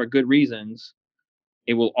yourself are good reasons,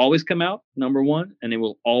 it will always come out, number one, and it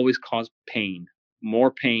will always cause pain, more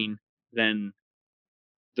pain than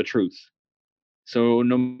the truth. So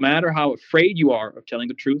no matter how afraid you are of telling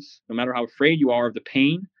the truth, no matter how afraid you are of the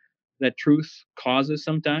pain that truth causes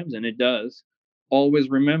sometimes, and it does, always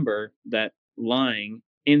remember that lying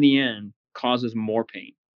in the end causes more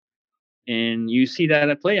pain. and you see that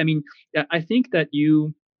at play. I mean, I think that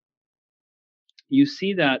you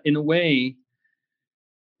see that in a way,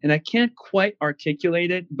 and I can't quite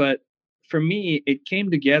articulate it, but for me, it came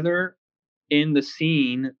together in the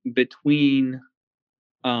scene between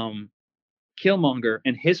um, Killmonger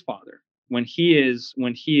and his father when he is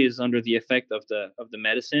under the effect of the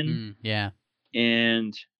medicine, Yeah.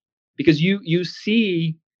 and because you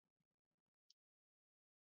see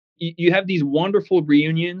you have these wonderful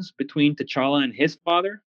reunions between T'Challa and his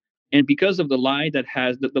father, and because of the lie that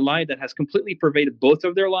has the lie that has completely pervaded both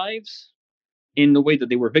of their lives in the way that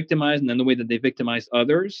they were victimized and then the way that they victimized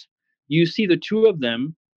others, you see the two of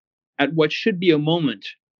them at what should be a moment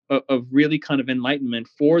of really kind of enlightenment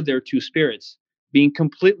for their two spirits, being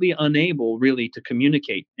completely unable really to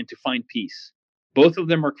communicate and to find peace. Both of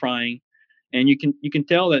them are crying, and you can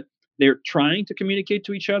tell that they're trying to communicate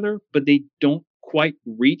to each other, but they don't quite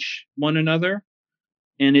reach one another.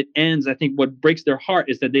 And it ends. I think what breaks their heart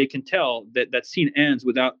is that they can tell that that scene ends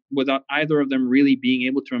without either of them really being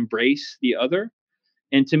able to embrace the other.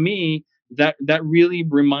 And to me, that really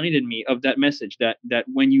reminded me of that message that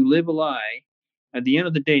when you live a lie, at the end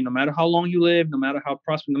of the day, no matter how long you live, no matter how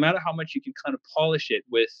prosperous, no matter how much you can kind of polish it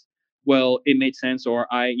with, well, it made sense, or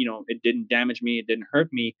it didn't damage me, it didn't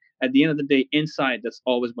hurt me. At the end of the day, inside, that's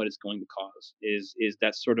always what it's going to cause is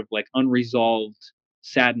that sort of like unresolved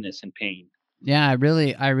sadness and pain. Yeah, I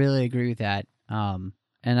really agree with that. And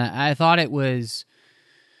I thought it was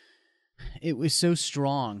so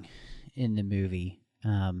strong in the movie.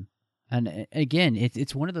 And again,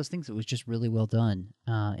 it's one of those things that was just really well done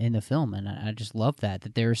in the film, and I just love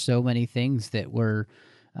that there are so many things that were,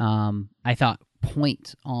 I thought,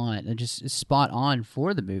 point on, just spot on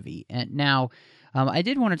for the movie. And now, I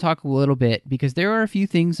did want to talk a little bit because there are a few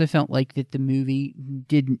things I felt like that the movie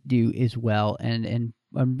didn't do as well, and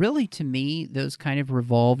really to me, those kind of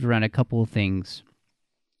revolved around a couple of things.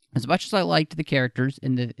 As much as I liked the characters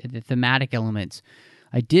and the thematic elements,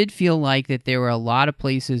 I did feel like that there were a lot of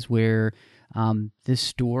places where the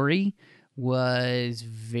story was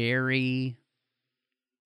very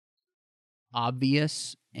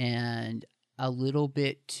obvious and a little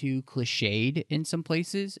bit too cliched in some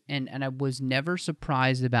places, and I was never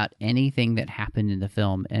surprised about anything that happened in the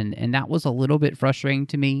film, and that was a little bit frustrating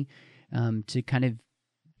to me, to kind of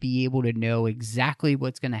be able to know exactly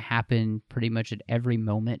what's going to happen pretty much at every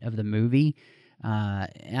moment of the movie,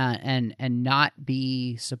 and not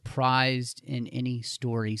be surprised in any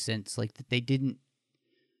story sense, like that they didn't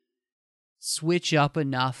switch up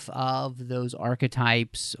enough of those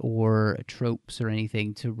archetypes or tropes or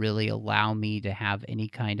anything to really allow me to have any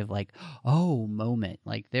kind of like, oh, moment.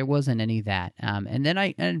 Like there wasn't any of that. And then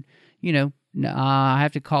I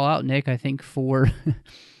have to call out Nick, I think, for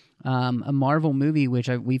a Marvel movie, which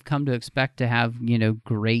we've come to expect to have,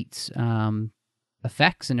 great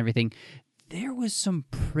effects and everything. There was some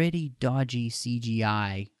pretty dodgy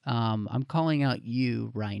CGI. I'm calling out you,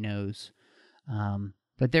 Rhinos.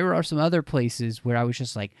 But there are some other places where I was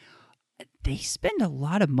just like, they spend a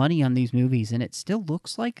lot of money on these movies, and it still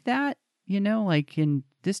looks like that, and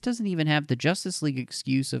this doesn't even have the Justice League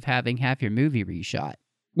excuse of having half your movie reshot.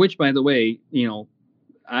 Which, by the way,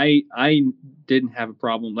 I didn't have a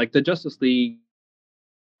problem. Like the Justice League,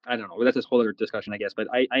 I don't know. That's a whole other discussion, I guess. But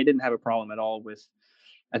I didn't have a problem at all with.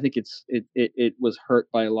 I think it was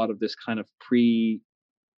hurt by a lot of this kind of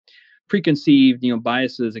preconceived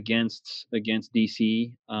biases against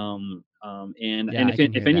DC. And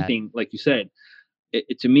if anything, like you said,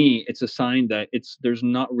 to me, it's a sign that there's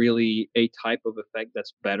not really a type of effect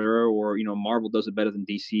that's better, or Marvel does it better than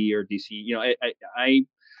DC, or DC.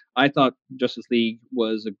 I thought Justice League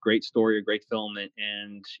was a great story, a great film,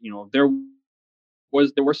 and there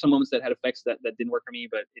were some moments that had effects that didn't work for me,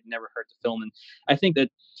 but it never hurt the film. And I think that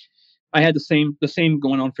I had the same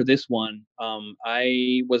going on for this one.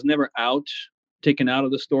 I was never taken out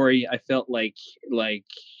of the story. I felt like,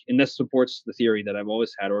 and this supports the theory that I've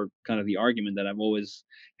always had, or kind of the argument that I've always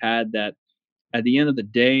had, that at the end of the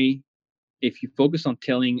day, if you focus on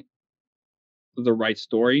telling the right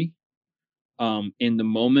story, in the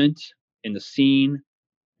moment, in the scene,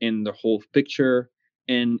 in the whole picture,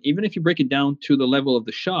 and even if you break it down to the level of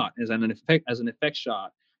the shot as an effect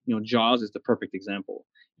shot, Jaws is the perfect example.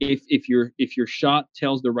 If your shot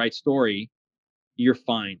tells the right story, you're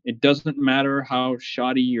fine. It doesn't matter how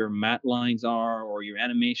shoddy your matte lines are, or your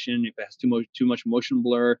animation, if it has too much motion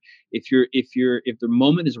blur. If the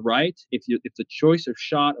moment is right, if the choice of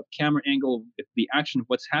shot, of camera angle, if the action of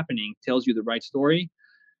what's happening tells you the right story,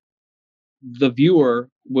 the viewer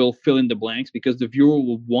will fill in the blanks because the viewer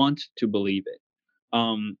will want to believe it.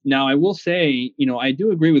 Now, I will say, I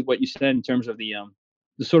do agree with what you said in terms of the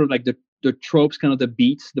sort of like the the tropes, kind of the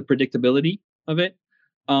beats, the predictability of it.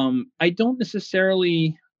 I don't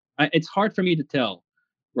necessarily. It's hard for me to tell,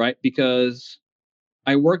 right? Because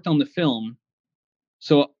I worked on the film,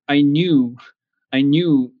 so I knew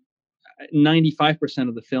 95%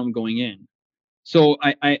 of the film going in. So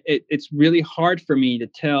it's really hard for me to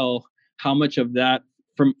tell how much of that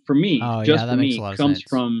for me, Oh yeah, just that for makes a me, lot of comes sense.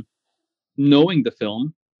 from knowing the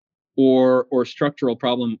film or structural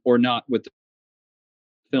problem or not with the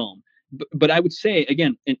film. But I would say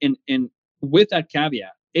again, in with that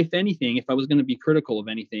caveat, if anything, if I was going to be critical of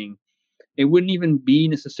anything, it wouldn't even be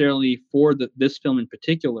necessarily for this film in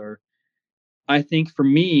particular. I think for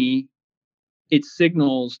me, it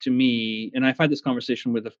signals to me, and I've had this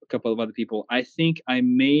conversation with a couple of other people. I think I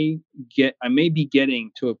may be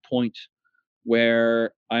getting to a point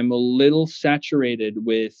where I'm a little saturated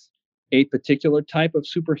with a particular type of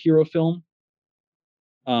superhero film.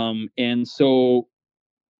 And so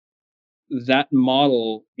that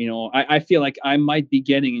model, I feel like I might be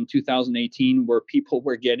getting in 2018 where people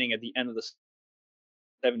were getting at the end of the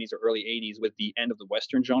 70s or early 80s with the end of the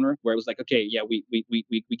Western genre, where it was like, okay, yeah, we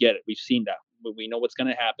get it. We've seen that. We know what's going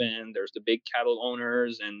to happen. There's the big cattle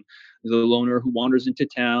owners and the loner who wanders into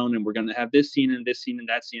town, and we're going to have this scene and this scene and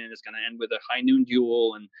that scene, and it's going to end with a high noon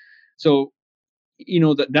duel. And so,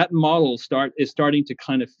 that model is starting to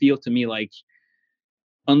kind of feel to me like,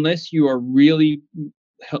 unless you are really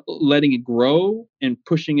letting it grow and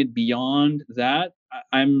pushing it beyond that,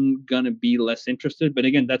 I'm gonna be less interested. But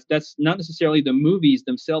again, that's not necessarily the movies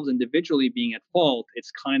themselves individually being at fault.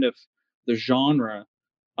 It's kind of the genre,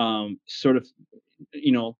 sort of,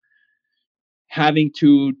 you know, having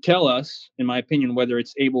to tell us, in my opinion, whether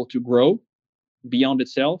it's able to grow beyond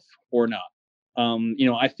itself or not.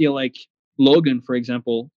 I feel like Logan, for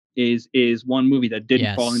example, is one movie that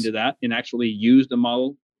didn't fall Yes. into that and actually used the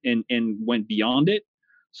model and went beyond it.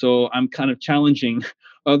 So I'm kind of challenging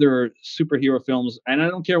other superhero films, and I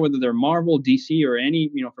don't care whether they're Marvel, DC, or any,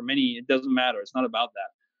 for many, it doesn't matter. It's not about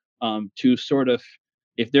that. To sort of,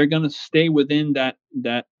 if they're gonna stay within that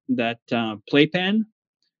playpen,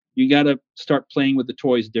 you got to start playing with the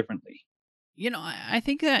toys differently. I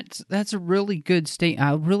think that's a really good state.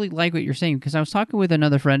 I really like what you're saying, because I was talking with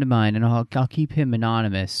another friend of mine, and I'll keep him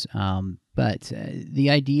anonymous. But the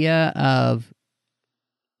idea of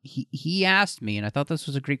he asked me, and I thought this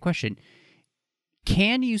was a great question: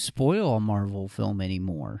 can you spoil a Marvel film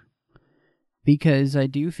anymore? Because I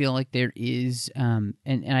do feel like there is, and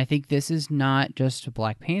I think this is not just a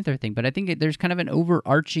Black Panther thing, but I think there's kind of an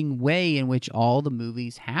overarching way in which all the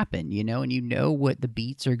movies happen, and what the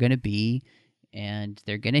beats are going to be, and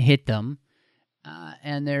they're going to hit them,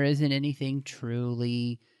 and there isn't anything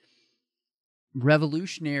truly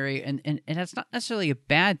revolutionary, and that's not necessarily a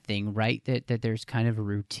bad thing, right? That there's kind of a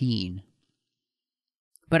routine.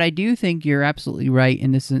 But I do think you're absolutely right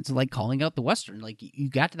in the sense of, like, calling out the Western. Like, you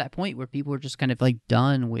got to that point where people are just kind of, like,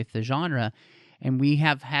 done with the genre, and we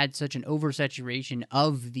have had such an oversaturation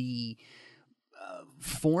of the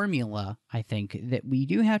formula, I think, that we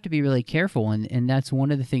do have to be really careful, and that's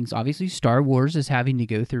one of the things, obviously, Star Wars is having to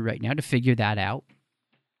go through right now to figure that out,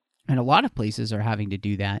 and a lot of places are having to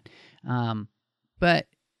do that. But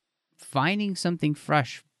finding something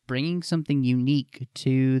fresh, bringing something unique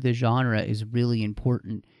to the genre is really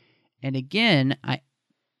important. And again,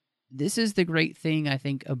 this is the great thing, I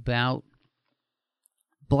think, about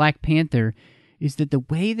Black Panther, is that the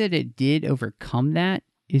way that it did overcome that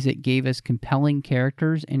is it gave us compelling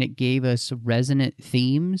characters, and it gave us resonant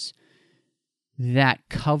themes that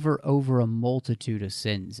cover over a multitude of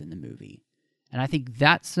sins in the movie. And I think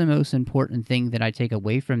that's the most important thing that I take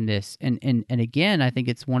away from this. And again, I think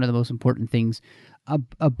it's one of the most important things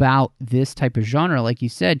about this type of genre. Like you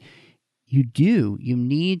said, you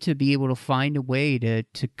need to be able to find a way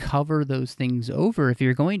to cover those things over. If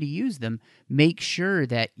you're going to use them, make sure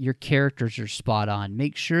that your characters are spot on.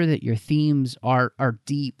 Make sure that your themes are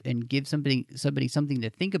deep, and give somebody something to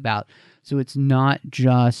think about. So it's not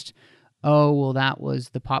just, oh, well, that was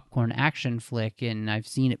the popcorn action flick, and I've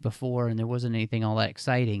seen it before, and there wasn't anything all that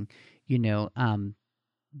exciting.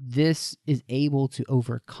 This is able to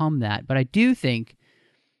overcome that. But I do think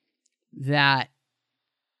that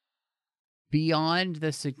beyond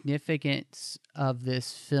the significance of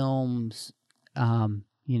this film's,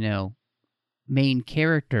 main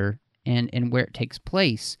character and where it takes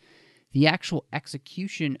place, the actual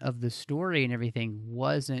execution of the story and everything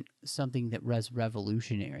wasn't something that was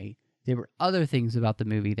revolutionary. There were other things about the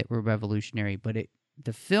movie that were revolutionary, but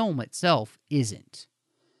the film itself isn't.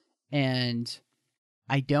 And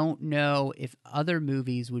I don't know if other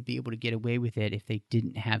movies would be able to get away with it if they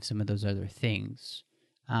didn't have some of those other things.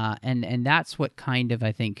 And that's what kind of,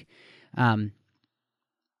 I think, Um,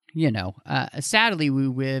 sadly, we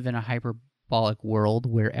live in a hyperbolic world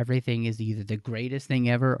where everything is either the greatest thing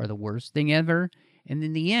ever or the worst thing ever. And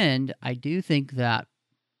in the end, I do think that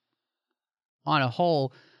on a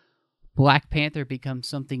whole, Black Panther becomes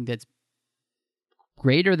something that's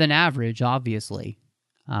greater than average, obviously.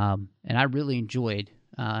 And I really enjoyed.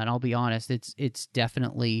 And I'll be honest, it's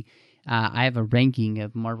definitely. I have a ranking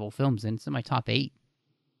of Marvel films, and it's in my top 8.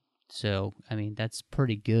 So I mean, that's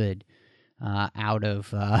pretty good out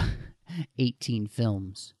of 18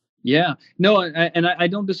 films. Yeah, no, I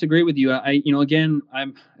don't disagree with you. Again,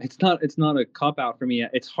 It's not a cop out for me.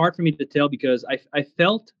 It's hard for me to tell because I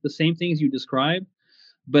felt the same things you described,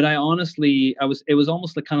 but I honestly, it was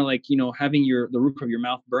almost like kind of like having the roof of your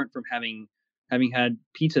mouth burnt from having had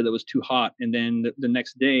pizza that was too hot, and then the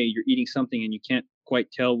next day you're eating something and you can't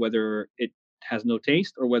quite tell whether it has no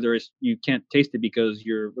taste or whether you can't taste it because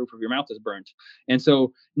your roof of your mouth is burnt. And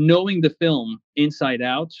so knowing the film inside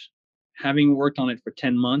out, having worked on it for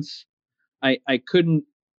 10 months, I couldn't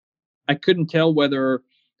tell whether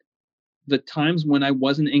the times when I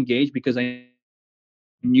wasn't engaged because I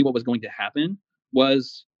knew what was going to happen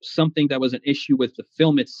was something that was an issue with the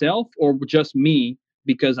film itself or just me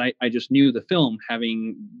because I just knew the film,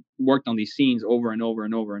 having worked on these scenes over and over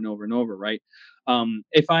and over and over and over, right?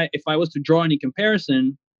 If I was to draw any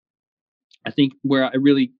comparison, I think where I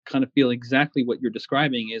really kind of feel exactly what you're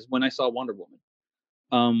describing is when I saw Wonder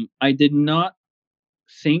Woman. I did not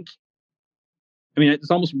think, I mean, it's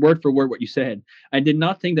almost word for word what you said. I did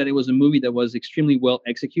not think that it was a movie that was extremely well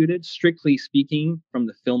executed, strictly speaking, from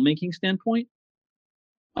the filmmaking standpoint.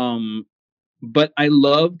 Um, but I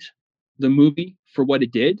loved the movie for what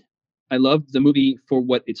it did. I loved the movie for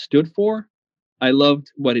what it stood for. I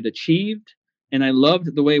loved what it achieved, and I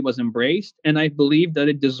loved the way it was embraced. And I believed that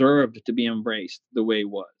it deserved to be embraced the way it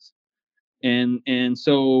was. And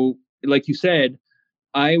so, like you said,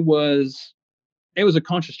 I was. It was a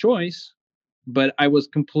conscious choice, but I was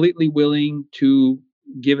completely willing to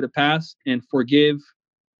give it a pass and forgive.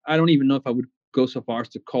 I don't even know if I would go so far as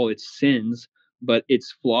to call it sins, but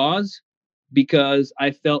its flaws, because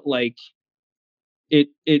I felt like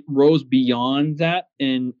it rose beyond that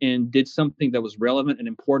and did something that was relevant and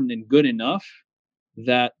important and good enough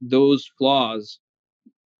that those flaws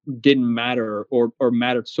didn't matter or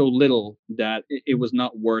mattered so little that it was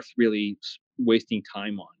not worth really wasting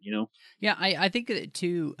time on, Yeah, I think that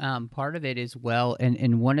too. Part of it as well,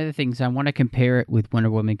 and one of the things I want to compare it with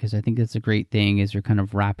Wonder Woman because I think that's a great thing as you're kind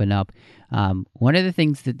of wrapping up. One of the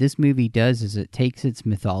things that this movie does is it takes its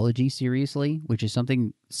mythology seriously, which is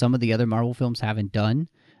something some of the other Marvel films haven't done.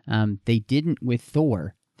 They didn't with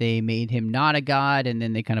Thor. They made him not a god, and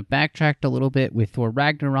then they kind of backtracked a little bit with Thor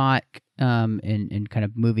Ragnarok, and kind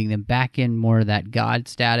of moving them back in more of that god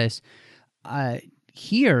status.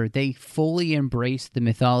 Here, they fully embrace the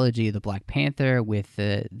mythology of the Black Panther with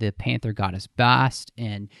the Panther goddess Bast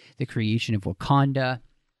and the creation of Wakanda.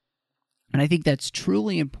 And I think that's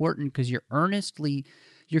truly important because you're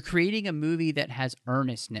creating a movie that has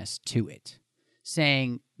earnestness to it,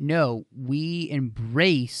 saying, no, we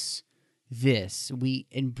embrace this. We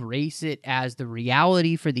embrace it as the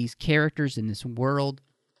reality for these characters in this world.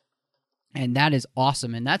 And that is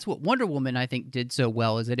awesome. And that's what Wonder Woman, I think, did so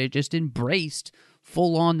well, is that it just embraced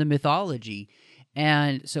full on the mythology.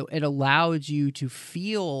 And so it allowed you to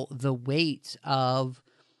feel the weight of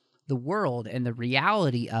the world and the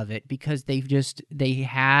reality of it because they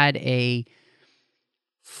had a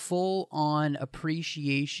full on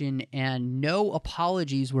appreciation and no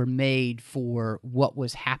apologies were made for what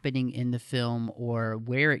was happening in the film or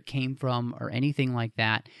where it came from or anything like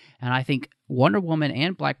that. And I think Wonder Woman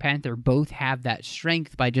and Black Panther both have that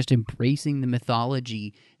strength by just embracing the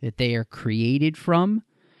mythology that they are created from.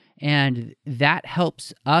 And that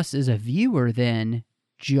helps us as a viewer then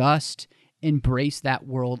just embrace that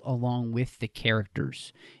world along with the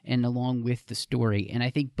characters and along with the story. And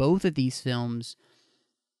I think both of these films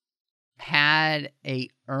had a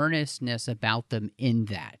earnestness about them in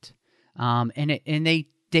that, and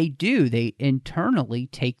they internally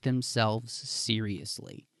take themselves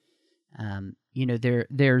seriously.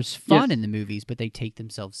 There's fun in the movies, but they take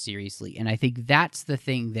themselves seriously, and I think that's the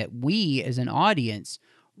thing that we as an audience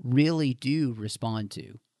really do respond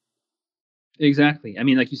to. Exactly. I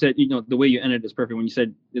mean, like you said, the way you ended is perfect when you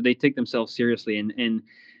said they take themselves seriously and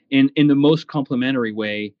in the most complimentary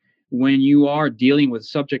way. When you are dealing with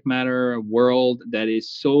subject matter, a world that is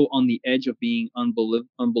so on the edge of being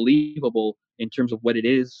unbelievable in terms of what it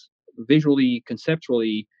is visually,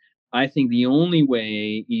 conceptually, I think the only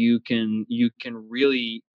way you can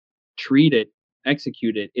really treat it,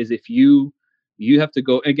 execute it, is if you You have to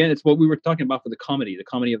go again. It's what we were talking about for the comedy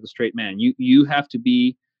of the straight man. You have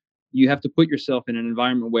to put yourself in an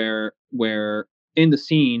environment where in the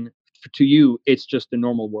scene, to you, it's just a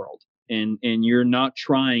normal world, and you're not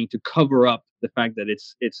trying to cover up the fact that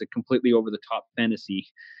it's a completely over the top fantasy.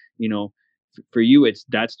 You know, for you,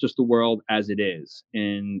 that's just the world as it is,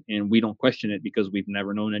 and we don't question it because we've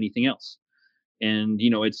never known anything else. And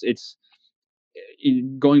it's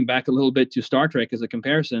going back a little bit to Star Trek as a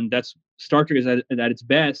comparison. That's Star Trek is at its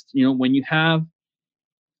best. When you have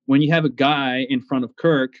a guy in front of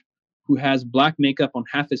Kirk who has black makeup on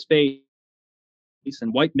half his face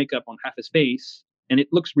and white makeup on half his face, and it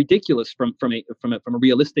looks ridiculous from a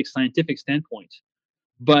realistic scientific standpoint.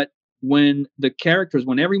 But when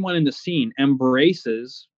everyone in the scene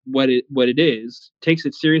embraces what it is, takes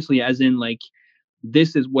it seriously, as in like,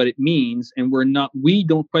 this is what it means, and we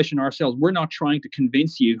don't question ourselves. We're not trying to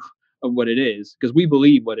convince you of what it is because we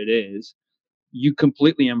believe what it is. You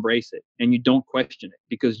completely embrace it and you don't question it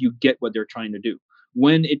because you get what they're trying to do.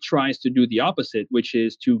 When it tries to do the opposite, which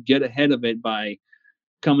is to get ahead of it by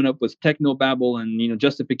coming up with technobabble and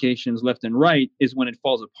justifications left and right, is when it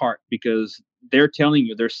falls apart, because they're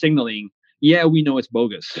signaling, yeah, we know it's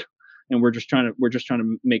bogus, and we're just trying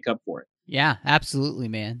to make up for it. Yeah, absolutely,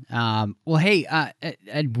 man. Well, hey, I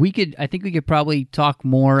think we could probably talk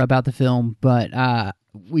more about the film, but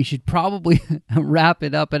we should probably wrap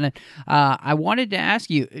it up. And I wanted to ask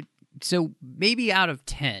you, so maybe out of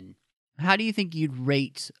 10, how do you think you'd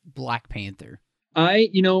rate Black Panther? I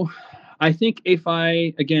think if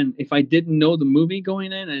I didn't know the movie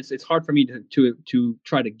going in, and it's hard for me to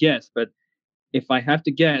try to guess, but if I have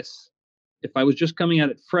to guess, if I was just coming at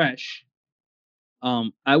it fresh,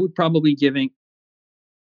 I would probably give it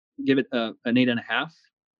an 8.5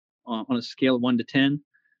 on a scale of 1 to 10.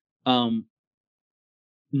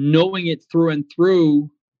 Knowing it through and through,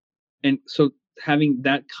 and so having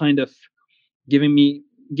that kind of give me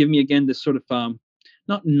again this sort of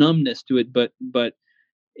not numbness to it, but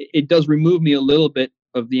it does remove me a little bit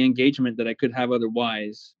of the engagement that I could have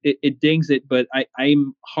otherwise. It dings it, but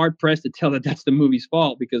I'm hard pressed to tell that that's the movie's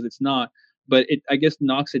fault, because it's not. But it, I guess,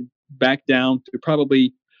 knocks it back down to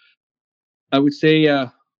probably, I would say,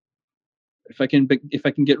 if I can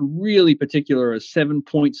get really particular, a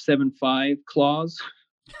 7.75 claws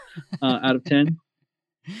out of 10.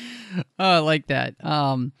 Oh, I like that.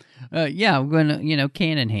 Yeah, I'm gonna,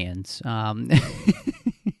 cannon hands.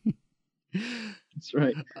 That's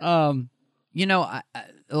right.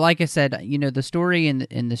 Like I said, the story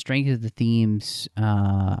and the strength of the themes.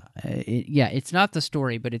 It's not the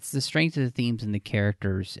story, but it's the strength of the themes and the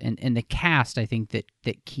characters and the cast. I think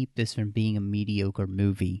that keep this from being a mediocre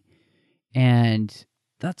movie, and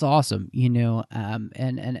that's awesome.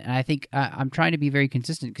 And I think I'm trying to be very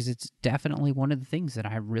consistent, because it's definitely one of the things that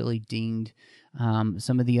I really dinged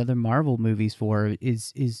some of the other Marvel movies for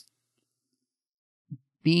is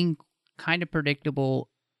being kind of predictable,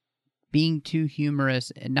 being too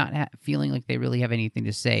humorous, and not feeling like they really have anything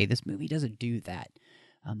to say. This movie doesn't do that.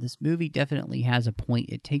 This movie definitely has a point.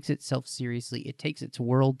 It takes itself seriously. It takes its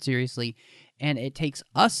world seriously, and it takes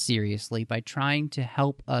us seriously by trying to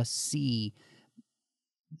help us see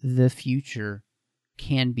the future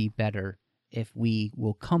can be better if we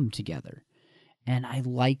will come together. And I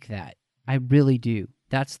like that. I really do.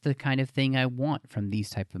 That's the kind of thing I want from these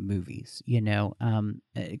type of movies, kind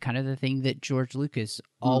of the thing that George Lucas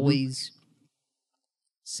always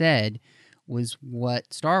said was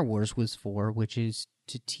what Star Wars was for, which is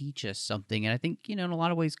to teach us something. And I think, in a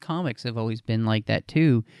lot of ways, comics have always been like that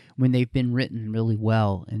too, when they've been written really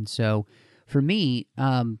well. And so for me,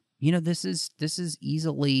 this is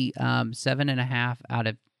easily 7.5 out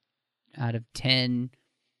of 10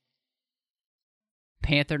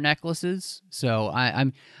 Panther necklaces. So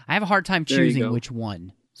I have a hard time choosing which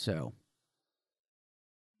one. So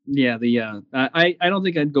yeah, I don't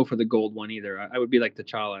think I'd go for the gold one either. I would be like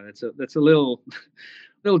T'Challa. That's a little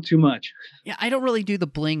too much. Yeah, I don't really do the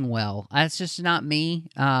bling well. That's just not me.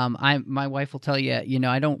 My wife will tell you,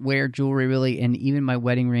 I don't wear jewelry really, and even my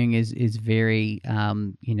wedding ring is very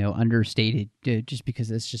understated, just because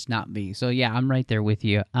it's just not me. So yeah, I'm right there with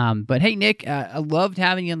you. But hey, Nick, I loved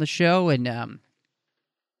having you on the show, and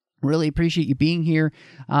really appreciate you being here.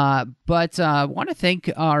 But I want to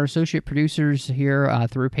thank our associate producers here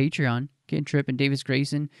through Patreon, Ken Tripp and Davis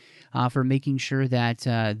Grayson, for making sure that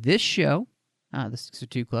this show, the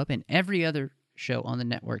 602 Club, and every other show on the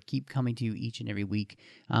network keep coming to you each and every week.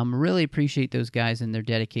 Really appreciate those guys and their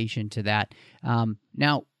dedication to that.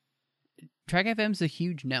 Now, Track FM is a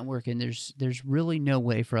huge network, and there's really no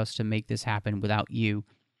way for us to make this happen without you.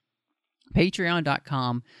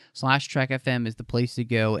 Patreon.com/TrekFM is the place to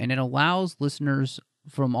go, and it allows listeners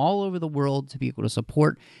from all over the world to be able to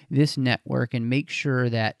support this network and make sure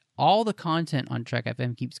that all the content on Trek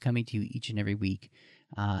FM keeps coming to you each and every week.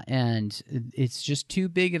 And it's just too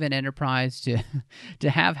big of an enterprise to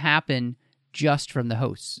have happen just from the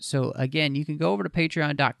hosts. So again, you can go over to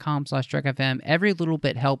patreon.com/TrekFM. Every little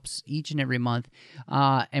bit helps each and every month.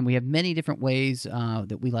 And we have many different ways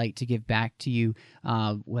that we like to give back to you,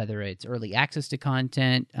 whether it's early access to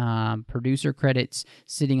content, producer credits,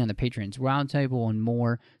 sitting on the Patrons Roundtable, and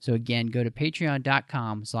more. So again, go to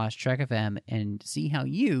patreon.com/TrekFM and see how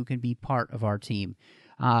you can be part of our team.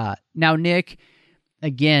 Now, Nick,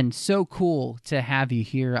 again, so cool to have you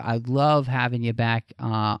here. I love having you back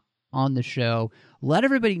on the show. Let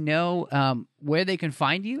everybody know where they can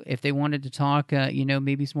find you if they wanted to talk,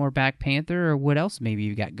 maybe some more Black Panther or what else maybe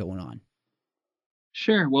you got going on.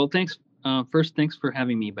 Sure. Well, thanks. First, thanks for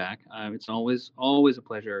having me back. It's always a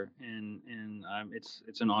pleasure, and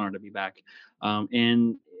it's an honor to be back.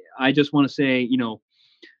 And I just want to say, to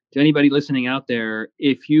anybody listening out there,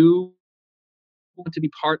 if you want to be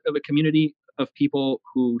part of a community of people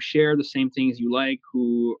who share the same things you like,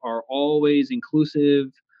 who are always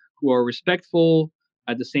inclusive, who are respectful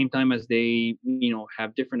at the same time as they,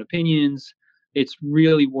 have different opinions, it's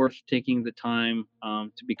really worth taking the time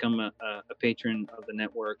to become a patron of the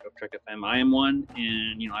network of Trek FM. I am one,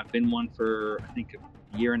 and I've been one for I think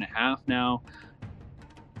a year and a half now,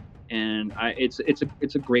 and it's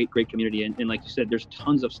a great community, and like you said, there's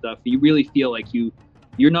tons of stuff. You really feel like you're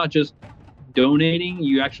not just donating,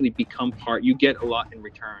 you actually become part. You get a lot in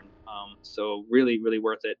return, so really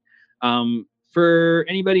worth it. For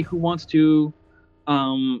anybody who wants to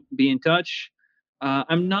be in touch,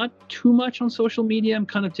 I'm not too much on social media. I'm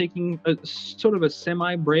kind of taking a sort of a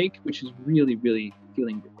semi-break, which is really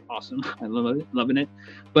feeling awesome. I loving it.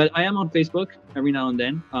 But I am on Facebook every now and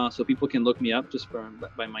then, so people can look me up just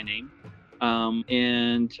by my name.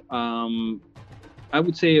 And I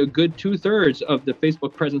would say a good 2/3 of the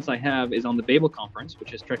Facebook presence I have is on the Babel Conference,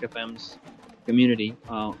 which is Trek FM's community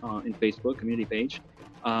in Facebook community page.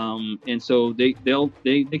 And so they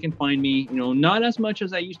can find me, not as much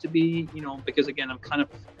as I used to be, because again, I'm kind of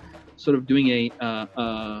sort of doing a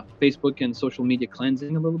Facebook and social media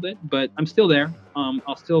cleansing a little bit, but I'm still there.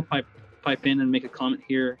 I'll still pipe in and make a comment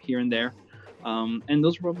here and there. And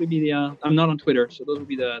those will probably be I'm not on Twitter, so those would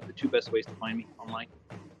be the two best ways to find me online.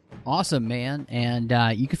 Awesome, man. And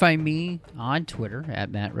you can find me on Twitter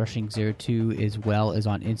at MattRushing02, as well as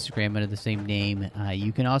on Instagram under the same name.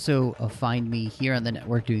 You can also find me here on the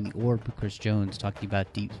network doing The Orb with Chris Jones, talking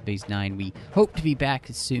about Deep Space Nine. We hope to be back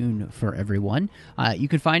soon for everyone. You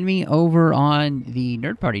can find me over on the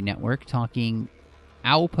Nerd Party Network talking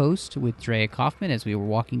Owlpost with Drea Kaufman as we were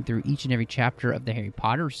walking through each and every chapter of the Harry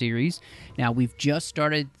Potter series. Now, we've just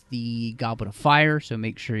started the Goblet of Fire, so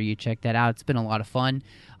make sure you check that out. It's been a lot of fun.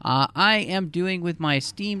 I am doing with my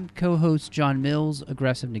esteemed co-host John Mills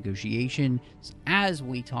Aggressive Negotiations as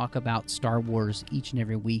we talk about Star Wars each and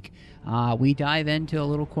every week. We dive into a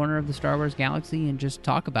little corner of the Star Wars galaxy and just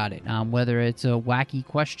talk about it, whether it's a wacky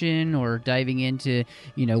question or diving into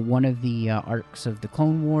one of the arcs of the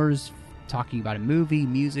Clone Wars, talking about a movie,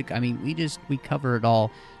 music. I mean, we cover it all,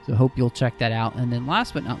 so hope you'll check that out. And then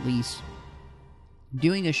last but not least,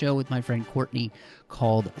 doing a show with my friend Courtney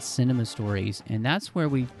called Cinema Stories, and that's where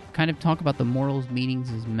we kind of talk about the morals, meanings,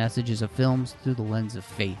 and messages of films through the lens of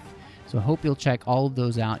faith. So I hope you'll check all of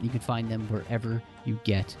those out. You can find them wherever you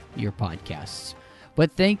get your podcasts.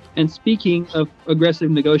 But And speaking of aggressive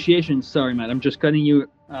negotiations, sorry, Matt, I'm just cutting you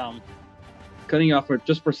off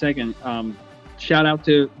for a second. Shout out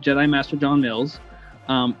to Jedi Master John Mills,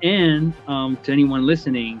 and to anyone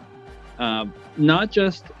listening. Not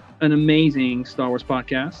just an amazing Star Wars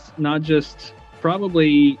podcast, not just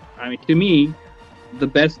probably, to me, the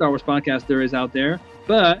best Star Wars podcast there is out there,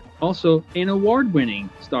 but also an award-winning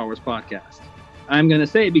Star Wars podcast. I'm going to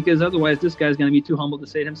say it because otherwise this guy's going to be too humble to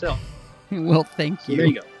say it himself. Well, thank you. So there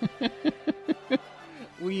you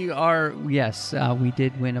go. We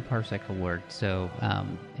did win a Parsec Award, so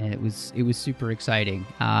and it was super exciting.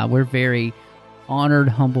 We're very honored,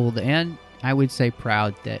 humbled, and I would say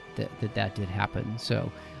proud that did happen.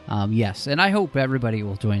 So yes, and I hope everybody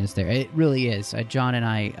will join us there. It really is. John and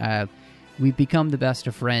I, we've become the best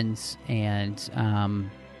of friends, and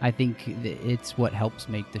I think it's what helps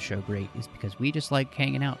make the show great is because we just like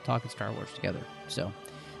hanging out, talking Star Wars together. So,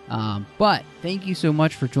 but thank you so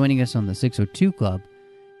much for joining us on the 602 Club.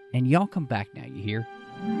 And y'all come back now, you hear?